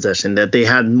most of the possession, that they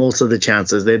had most of the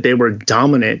chances, that they were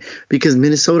dominant, because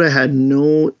Minnesota had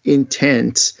no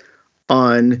intent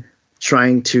on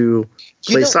trying to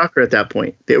play soccer at that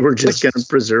point. They were just going to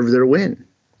preserve their win.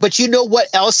 But you know what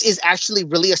else is actually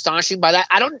really astonishing by that?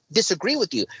 I don't disagree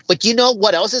with you. But you know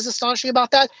what else is astonishing about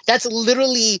that? That's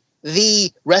literally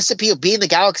the recipe of being the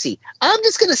Galaxy. I'm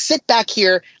just going to sit back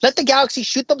here, let the Galaxy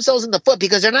shoot themselves in the foot,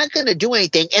 because they're not going to do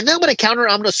anything. And then I'm going to counter,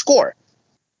 I'm going to score.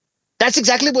 That's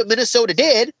exactly what Minnesota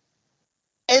did.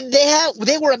 And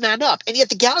they were a man up. And yet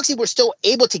the Galaxy were still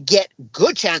able to get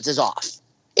good chances off.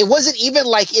 It wasn't even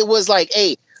like it was like,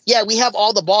 hey, yeah, we have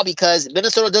all the ball because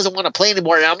Minnesota doesn't want to play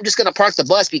anymore, and I'm just going to park the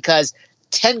bus because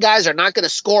 10 guys are not going to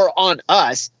score on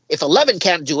us. If 11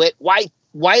 can't do it, why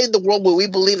in the world would we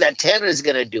believe that 10 is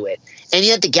going to do it? And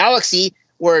yet the Galaxy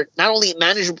were not only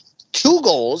managed 2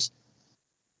 goals,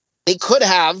 they could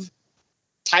have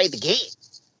tied the game.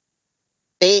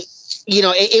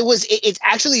 It's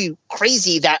actually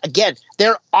crazy that, again,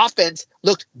 their offense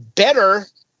looked better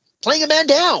playing a man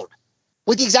down,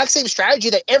 with the exact same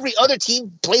strategy that every other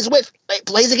team plays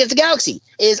against the Galaxy.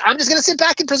 Is I'm just going to sit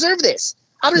back and preserve this.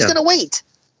 I'm just going to wait.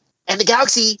 And the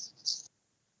Galaxy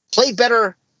played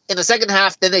better in the second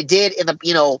half than they did in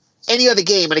any other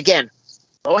game. And again,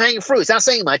 low-hanging fruit. It's not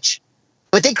saying much,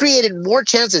 but they created more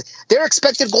chances. Their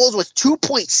expected goals was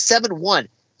 2.71.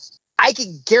 I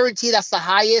can guarantee that's the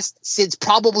highest since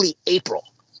probably April.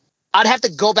 I'd have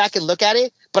to go back and look at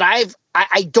it, but I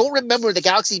don't remember the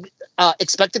Galaxy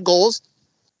expected goals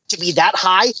to be that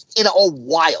high in a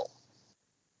while,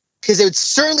 because it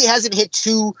certainly hasn't hit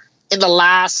 2 in the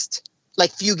last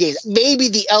few games. Maybe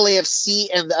the LAFC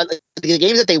and the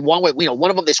games that they won with, one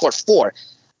of them they scored 4.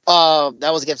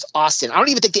 That was against Austin. I don't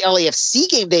even think the LAFC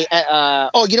game they.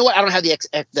 You know what? I don't have the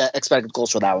expected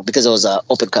goals for that one because it was an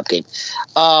Open Cup game.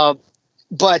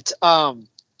 But I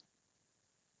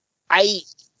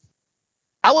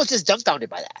was just dumbfounded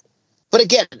by that. But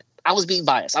again, I was being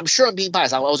biased. I'm sure I'm being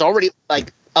biased. I was already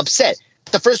upset.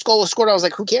 The first goal was scored. I was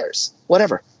like, who cares?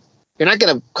 Whatever. You're not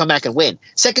going to come back and win.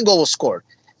 Second goal was scored.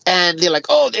 And they're like,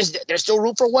 oh, there's still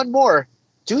room for one more.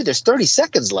 Dude, there's 30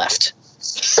 seconds left.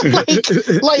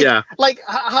 like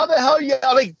how the hell you?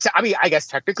 I mean, I guess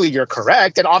technically you're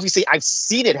correct, and obviously I've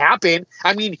seen it happen.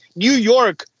 I mean, New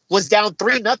York was down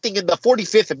 3-0 in the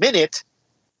 45th minute,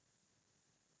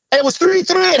 and it was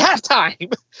 3-3 at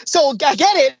halftime. So I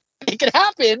get it; it could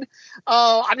happen.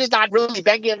 I'm just not really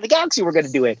banking on the Galaxy we're going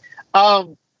to do it.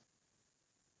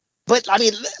 But I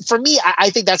mean, for me,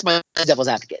 I think that's my devil's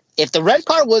advocate. If the red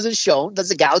card wasn't shown, does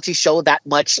the Galaxy show that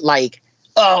much? Like,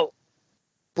 oh,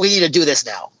 we need to do this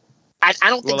now. I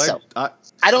don't think so. I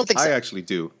don't think so. I actually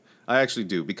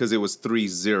do because it was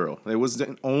 3-0. It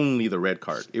wasn't only the red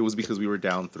card. It was because we were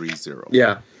down 3-0.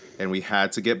 Yeah. And we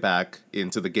had to get back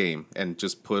into the game and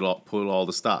just put all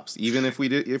the stops. Even if we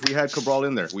had Cabral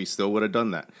in there, we still would have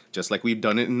done that. Just like we've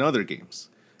done it in other games.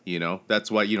 You know,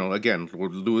 that's why, again,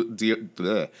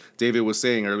 David was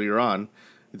saying earlier on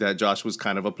that Josh was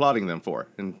kind of applauding them for.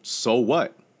 And so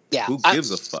what? Yeah. Who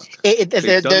gives a fuck? They've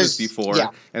done this before,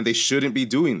 and they shouldn't be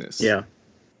doing this. Yeah.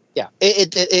 Yeah.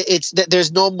 It's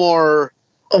there's no more.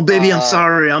 Oh, baby, I'm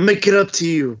sorry. I'll make it up to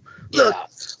you. Look,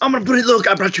 I'm going to put it. Look,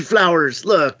 I brought you flowers.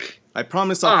 Look. I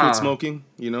promise I'll quit smoking,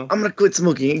 I'm going to quit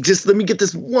smoking. Just let me get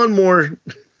this one more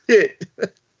hit.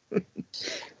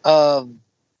 But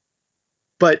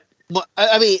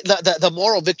I mean, the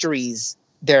moral victories,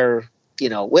 they're, we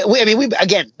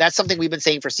again, that's something we've been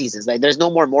saying for seasons. Like, there's no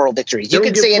more moral victories. You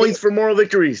can say points for moral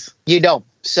victories. You don't.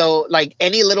 So, like,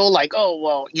 any little, like, oh,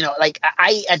 well, like,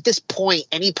 I at this point,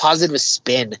 any positive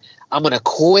spin, I'm going to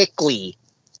quickly,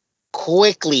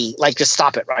 like, just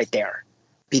stop it right there.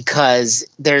 Because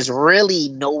there's really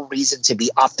no reason to be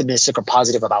optimistic or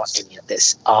positive about any of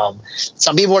this.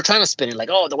 Some people are trying to spin it, like,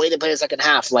 oh, the way they play the second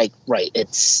half, like, right,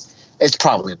 it's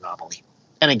probably an anomaly.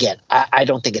 And again, I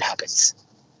don't think it happens.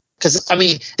 Because, I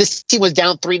mean, this team was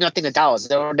down 3-0 to Dallas.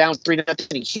 They were down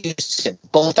 3-0 in Houston,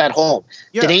 both at home.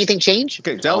 Yeah. Did anything change?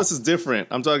 Okay, Dallas is different.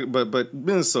 I'm talking, but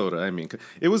Minnesota, I mean,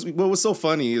 what was so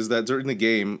funny is that during the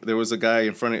game, there was a guy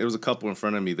there was a couple in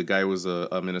front of me. The guy was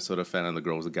a Minnesota fan and the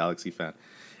girl was a Galaxy fan.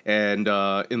 And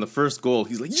in the first goal,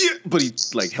 he's like, yeah, but he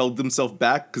like held himself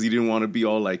back because he didn't want to be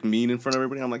all like mean in front of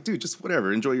everybody. I'm like, dude, just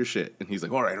whatever, enjoy your shit. And he's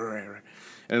like, all right.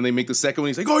 And they make the second one.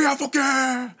 He's like, oh yeah, fuck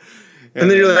yeah. And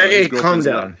then you're like, hey, calm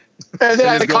down. And then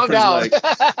I had to calm down. Like,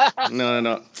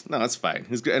 no, it's fine.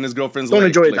 His girlfriend's don't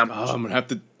enjoy it like, that much. Oh, I'm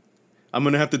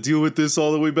gonna have to deal with this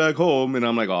all the way back home. And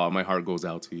I'm like, oh, my heart goes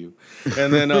out to you.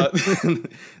 And then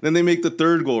then they make the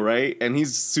third goal, right? And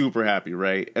he's super happy,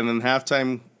 right? And then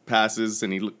halftime passes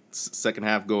and second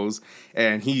half goes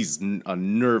and he's a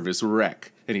nervous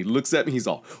wreck. And he looks at me, he's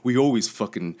all, we always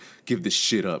fucking give this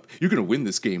shit up. You're going to win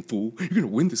this game, fool. You're going to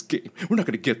win this game. We're not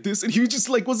going to get this. And he just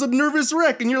like was a nervous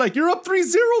wreck. And you're like, you're up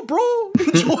 3-0, bro.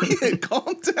 Enjoy it.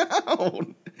 Calm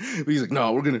down. But he's like,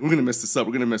 no, we're going to mess this up.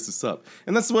 We're going to mess this up.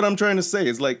 And that's what I'm trying to say.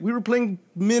 It's like, we were playing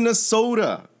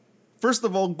Minnesota. First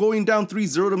of all, going down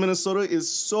 3-0 to Minnesota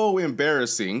is so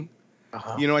embarrassing.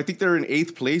 Uh-huh. I think they're in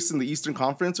 8th place in the Eastern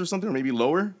Conference or something, or maybe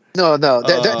lower. No.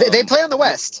 They play on the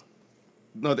West.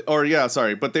 No,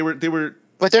 sorry, but they were.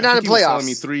 But they're not in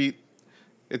playoffs. Me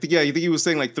I think he was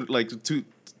saying like two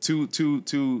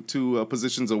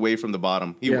positions away from the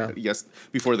bottom. Yes,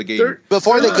 before the game.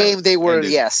 Before the game, they were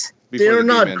yes. They're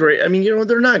not great. I mean,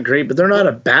 they're not great, but they're not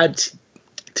a bad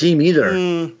team either.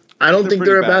 I don't think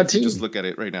they're a bad team. Just look at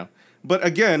it right now. But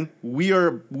again,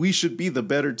 we should be the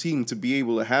better team to be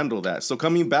able to handle that. So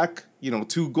coming back,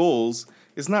 2 goals,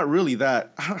 it's not really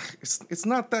that. It's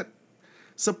not that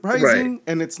surprising, right.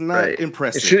 And it's not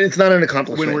impressive. It's not an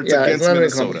accomplishment when we're against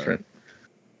Minnesota.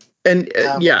 And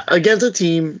against a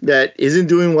team that isn't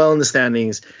doing well in the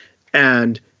standings,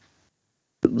 and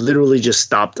literally just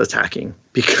stopped attacking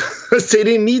because they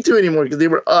didn't need to anymore because they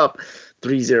were up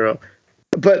 3-0.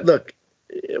 But look.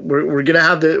 We're gonna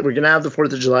have the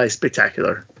 4th of July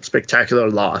spectacular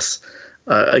loss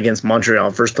against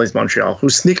Montreal, first place Montreal, who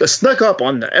snuck up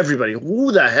on everybody.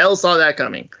 Who the hell saw that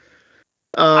coming?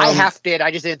 I half did.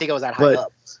 I just didn't think it was that high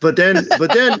up. But then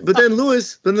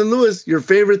Lewis, your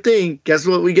favorite thing. Guess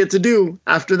what we get to do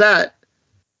after that?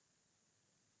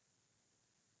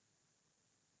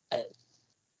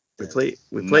 We play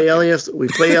LAFC. We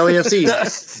play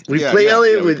LAFC. We play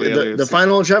the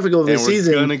final traffic of the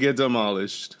season. We're gonna get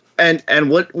demolished. And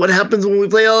what happens when we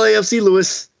play LAFC,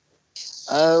 Lewis?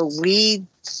 We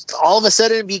all of a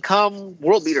sudden become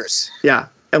world beaters. Yeah,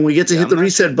 and we get to hit the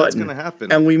reset button. That's gonna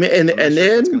happen. And then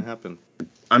that's gonna happen.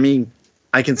 I mean,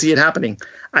 I can see it happening.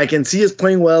 I can see us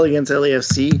playing well against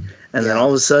LAFC, and then all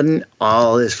of a sudden,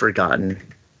 all is forgotten.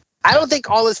 I don't think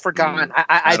all is forgotten.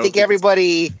 I think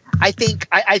everybody. I think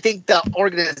the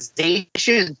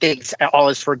organization thinks all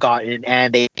is forgotten,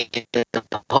 and they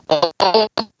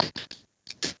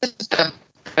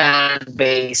fan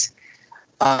base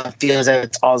feels that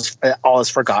it's all is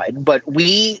forgotten. But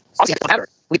we picked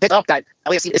up that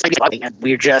LAFC is maybe, and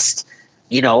we're just,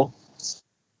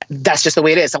 that's just the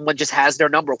way it is. Someone just has their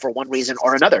number for one reason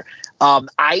or another.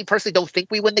 I personally don't think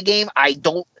we win the game. I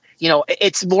don't,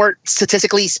 it's more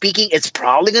statistically speaking, it's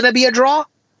probably going to be a draw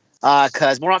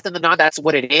because more often than not, that's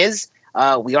what it is.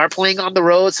 We are playing on the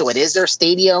road, so it is their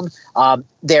stadium.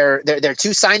 Their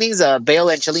two signings, Bale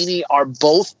and Chiellini, are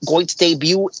both going to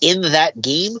debut in that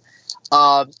game.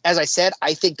 As I said,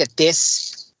 I think that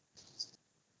this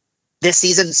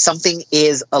season something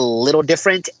is a little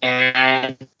different,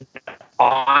 and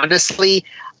honestly,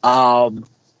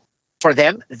 for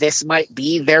them, this might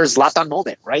be their Zlatan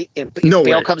moment, right? If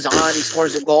Bale comes on, he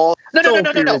scores a goal. No.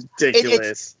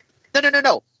 Ridiculous.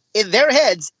 No. In their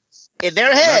heads.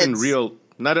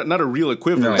 Not a real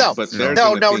equivalent, but they're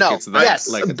no. It's that. Yes,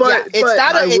 nothing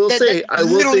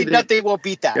will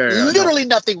beat that.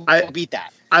 Nothing will beat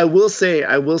that. I will say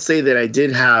that I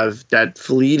did have that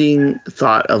fleeting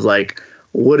thought of like,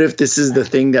 what if this is the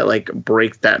thing that like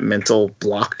breaks that mental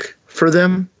block for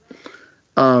them?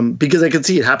 Because I could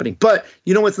see it happening, but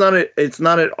it's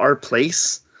not at our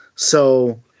place.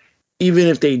 So even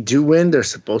if they do win, they're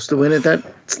supposed to win at that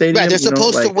stadium. Right, they're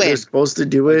supposed to win. They're supposed to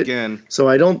do it again. So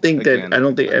I don't see it.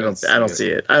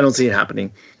 I don't see it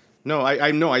happening. No, I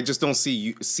know. I just don't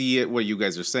see it what you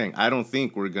guys are saying. I don't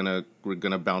think we're gonna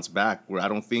bounce back.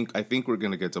 I think we're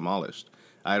gonna get demolished.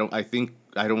 I don't think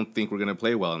we're gonna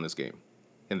play well in that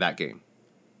game.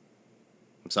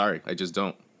 I'm sorry, I just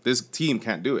don't. This team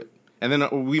can't do it. And then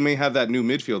we may have that new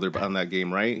midfielder on that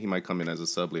game, right? He might come in as a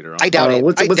sub later on. I doubt it.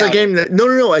 What's that game?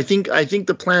 No. I think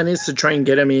the plan is to try and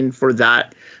get him in for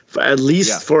that, at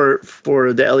least for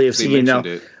the LAFC game now.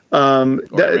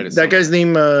 That guy's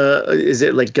name is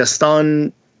it like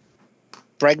Gaston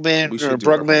Bregman or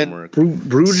Brugman?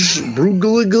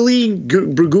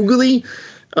 Bruguli? We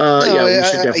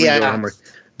should definitely do homework.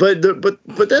 But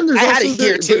then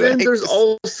there's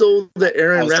also the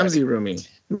Aaron Ramsey roomie.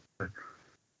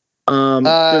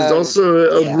 There's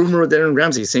also a rumor with Aaron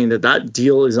Ramsey saying that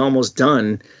deal is almost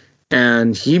done,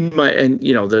 and he might. And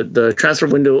the transfer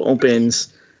window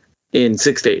opens in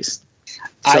 6 days.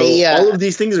 So all of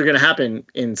these things are going to happen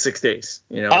in 6 days.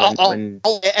 So then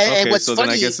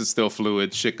I guess it's still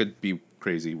fluid. Shit could be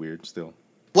crazy weird still.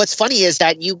 What's funny is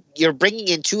that you're bringing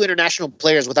in 2 international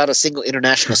players without a single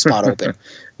international spot open.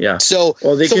 Yeah. So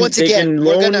once again,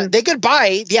 they could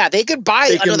buy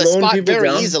another spot very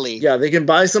easily. Yeah, they can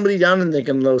buy somebody down and they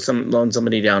can loan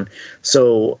somebody down.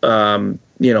 So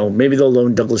maybe they'll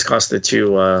loan Douglas Costa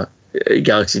to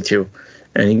Galaxy 2,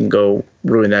 and he can go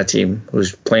ruin that team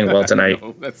who's playing well tonight.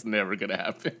 No, that's never gonna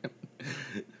happen.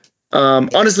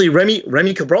 Honestly,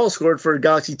 Remy Cabral scored for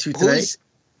Galaxy 2 tonight.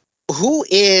 Who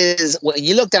is, when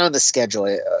you look down the schedule,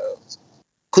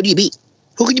 who do you beat?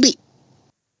 Who can you beat?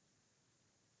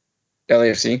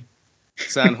 LAFC.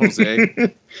 San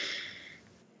Jose.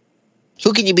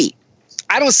 Who can you beat?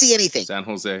 I don't see anything. San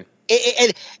Jose.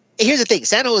 And here's the thing.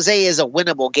 San Jose is a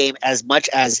winnable game as much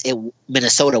as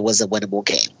Minnesota was a winnable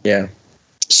game. Yeah.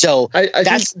 So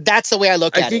that's the way I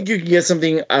look at it. I think you can get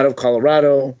something out of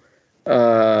Colorado.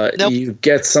 Nope. You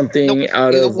get something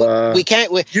out of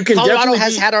Colorado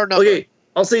has had our number. Okay,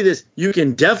 I'll say this: you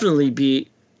can definitely beat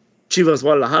Chivas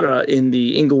Guadalajara in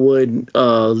the Inglewood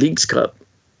Leagues Cup.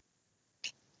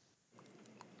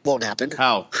 Won't happen.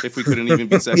 How? If we couldn't even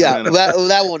beat Sacramento.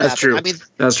 that won't That's happen. True. I mean,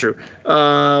 that's true.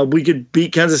 We could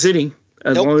beat Kansas City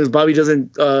as long as Bobby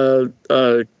doesn't. I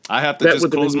have to just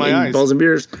close my eyes. Balls and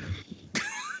beers.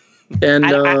 And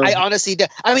I honestly do.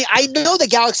 I mean, I know the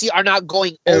Galaxy are not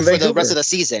going over the rest of the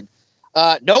season.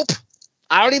 Nope.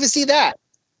 I don't even see that.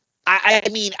 I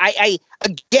mean,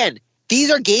 again,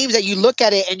 these are games that you look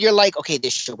at it and you're like, okay, they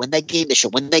should win that game. They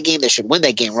should win that game. They should win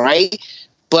that game, right?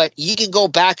 But you can go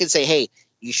back and say, hey,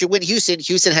 you should win Houston.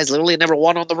 Houston has literally never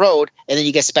won on the road, and then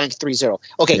you get spanked 3-0.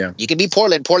 Okay, You can beat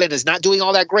Portland. Portland is not doing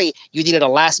all that great. You needed a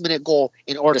last-minute goal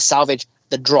in order to salvage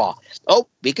the draw. Oh,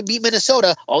 we can beat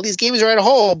Minnesota. All these games are at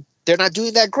home. They're not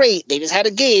doing that great. They just had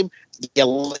a game.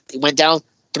 It went down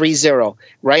 3-0,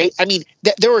 right? I mean,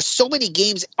 there are so many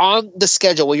games on the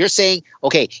schedule where you're saying,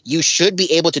 okay, you should be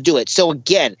able to do it. So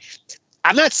again,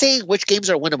 I'm not saying which games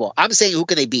are winnable. I'm saying who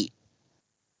can they beat.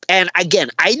 And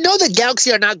again, I know the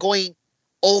Galaxy are not going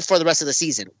for the rest of the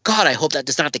season. God, I hope that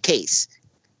is not the case.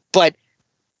 But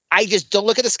I just don't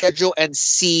look at the schedule and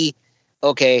see,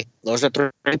 okay, those are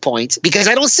 3 points, because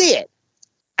I don't see it.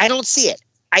 I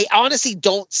honestly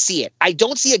don't see it. I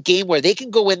don't see a game where they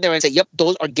can go in there and say, yep,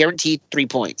 those are guaranteed 3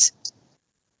 points.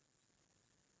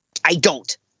 I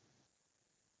don't.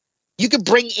 You could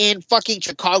bring in fucking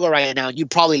Chicago right now and you'd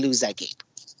probably lose that game.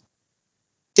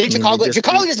 Did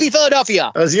Chicago just beat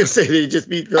Philadelphia? I was gonna say they just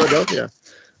beat Philadelphia.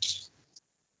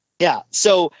 Yeah.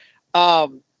 So,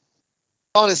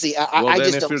 honestly, I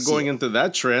just if don't you're see going it. into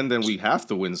that trend, then we have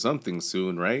to win something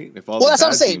soon, right? If all Well, the that's what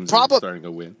I'm bad saying. teams are starting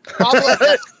to win,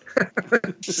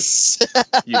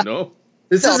 you know.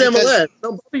 This is MLS.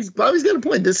 No, Bobby's got a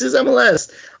point. This is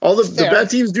MLS. All the bad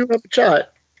teams do have a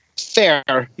shot. Fair.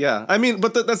 Yeah, I mean,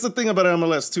 but that's the thing about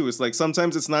MLS too. It's like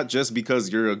sometimes it's not just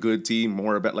because you're a good team,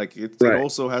 more about like it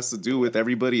also has to do with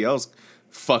everybody else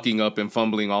fucking up and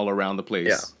fumbling all around the place.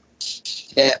 Yeah.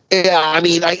 I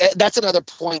mean, that's another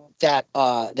point that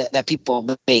that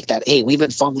people make, that hey, we've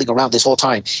been fumbling around this whole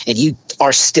time, and you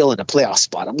are still in a playoff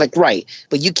spot. I'm like, right,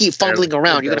 but you keep fumbling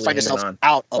around, you're gonna find yourself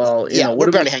out of.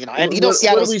 We're barely hanging on. And you know,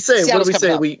 what do we say? What do we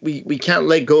say? We can't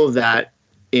let go of that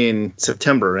in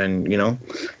September, and you know,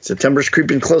 September's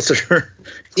creeping closer,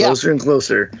 and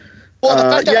closer.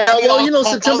 Well,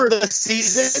 September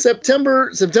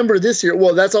this year.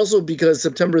 Well, that's also because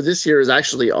September this year is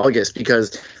actually August,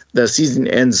 because the season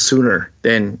ends sooner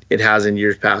than it has in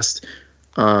years past.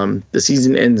 The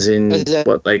season ends in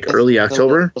early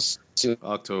October.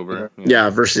 October. Yeah,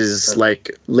 versus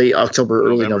like late October,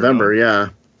 early November. Yeah.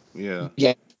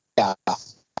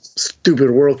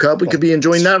 Stupid World Cup. We could be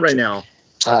enjoying that right now.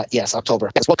 Yes, October.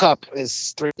 Yes, World Cup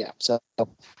is 3. Yeah, so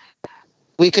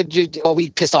we could. We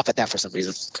pissed off at that for some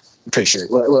reason. I'm pretty sure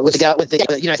with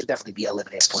the United definitely be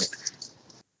eliminated at this point.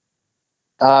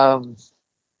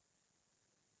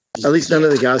 At least none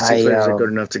of the Galaxy players are good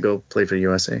enough to go play for the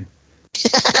USA.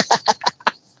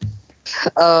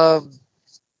 I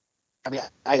mean,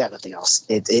 I got nothing else.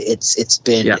 It's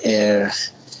been a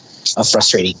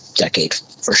frustrating decade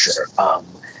for sure.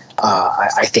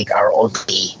 I think our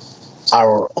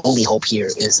only hope here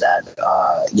is that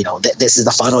this is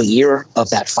the final year of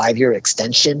that 5-year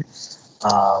extension.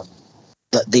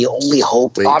 The only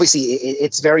hope, obviously,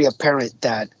 it's very apparent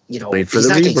that wait for the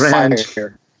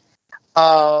rebrand.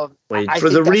 Wait for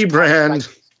the rebrand.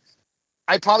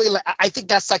 I think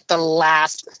that's like the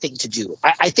last thing to do.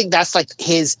 I think that's like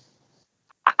his.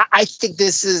 I think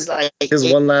this is like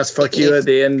his one last fuck you at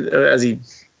the end as he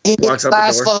walks out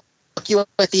the door. Fuck you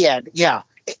at the end. Yeah.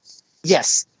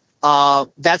 Yes.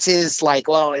 That's his, like,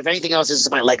 well, if anything else, this is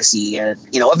my legacy, and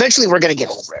eventually we're gonna get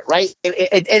over it, right?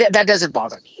 That doesn't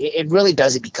bother me. It really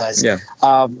doesn't, because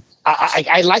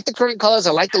I like the current colors,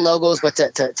 I like the logos, but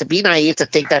to be naive to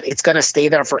think that it's gonna stay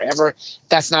there forever,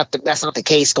 that's not the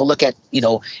case. Go look at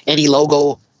any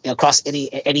logo across any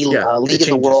league in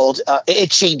the world, it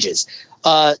changes.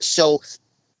 So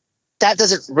that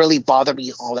doesn't really bother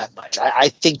me all that much. I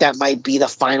think that might be the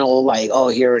final, like, oh,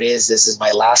 here it is. This is my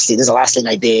last thing. This is the last thing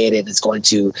I did, and it's going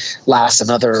to last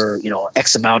another,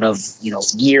 X amount of,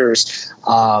 years.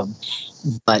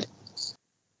 But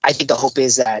I think the hope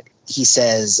is that he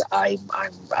says, I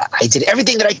did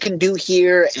everything that I can do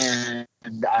here, and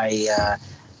I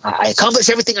accomplished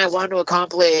everything I wanted to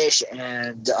accomplish,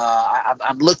 and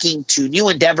I'm looking to new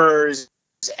endeavors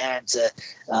and to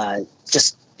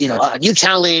just. A new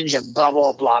challenge and blah,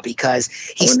 blah, blah, because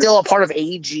he's still a part of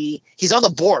AEG. He's on the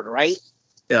board, right?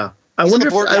 Yeah. I wonder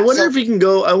if he can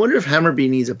go. I wonder if Hammarby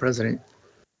needs a president.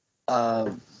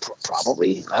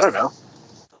 Probably. I don't know.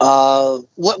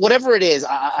 Whatever it is,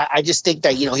 I just think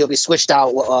that, he'll be switched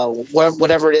out,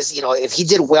 whatever it is, if he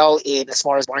did well in as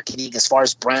far as marketing, as far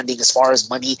as branding, as far as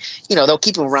money, they'll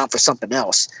keep him around for something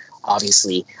else,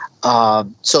 obviously.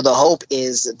 So the hope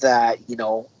is that,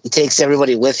 he takes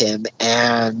everybody with him,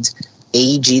 and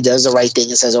AEG does the right thing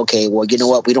and says, okay, well, you know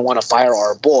what? We don't want to fire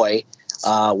our boy.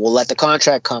 We'll let the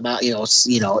contract come out,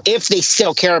 if they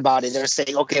still care about it, they're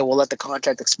saying, okay, we'll let the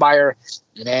contract expire,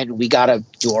 and then we got to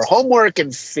do our homework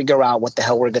and figure out what the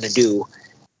hell we're going to do,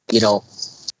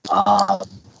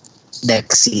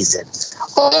 next season.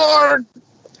 Or,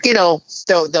 they'll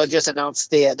just announce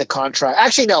the contract.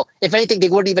 Actually, no, if anything, they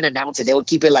wouldn't even announce it. They would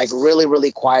keep it like really,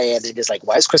 really quiet, and just like,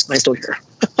 why is Chris Klein still here?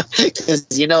 Because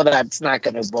that's not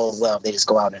going to bode well. They just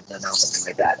go out and announce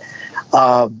something like that.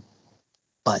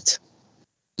 But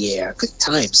yeah,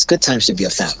 good times to be a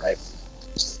fan, right?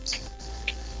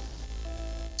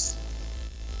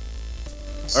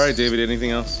 All right, David,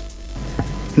 anything else?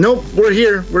 Nope, we're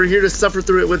here to suffer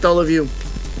through it with all of you.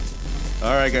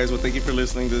 All right, guys, well, thank you for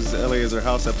listening. This is LA is Our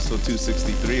House, episode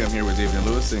 263. I'm here with David and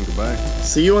Lewis, saying goodbye.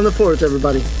 See you on the 4th,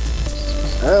 everybody.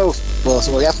 Oh, well,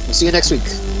 so we'll see you next week.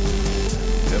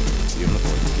 Yep, see you on the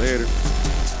 4th. Later.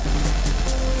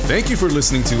 Thank you for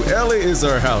listening to LA is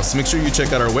Our House. Make sure you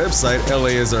check out our website,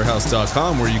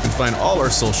 laisourhouse.com, where you can find all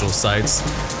our social sites.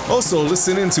 Also,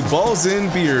 listen in to Balls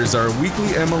In Beers, our weekly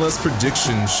MLS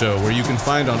prediction show, where you can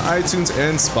find on iTunes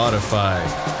and Spotify.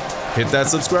 Hit that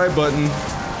subscribe button.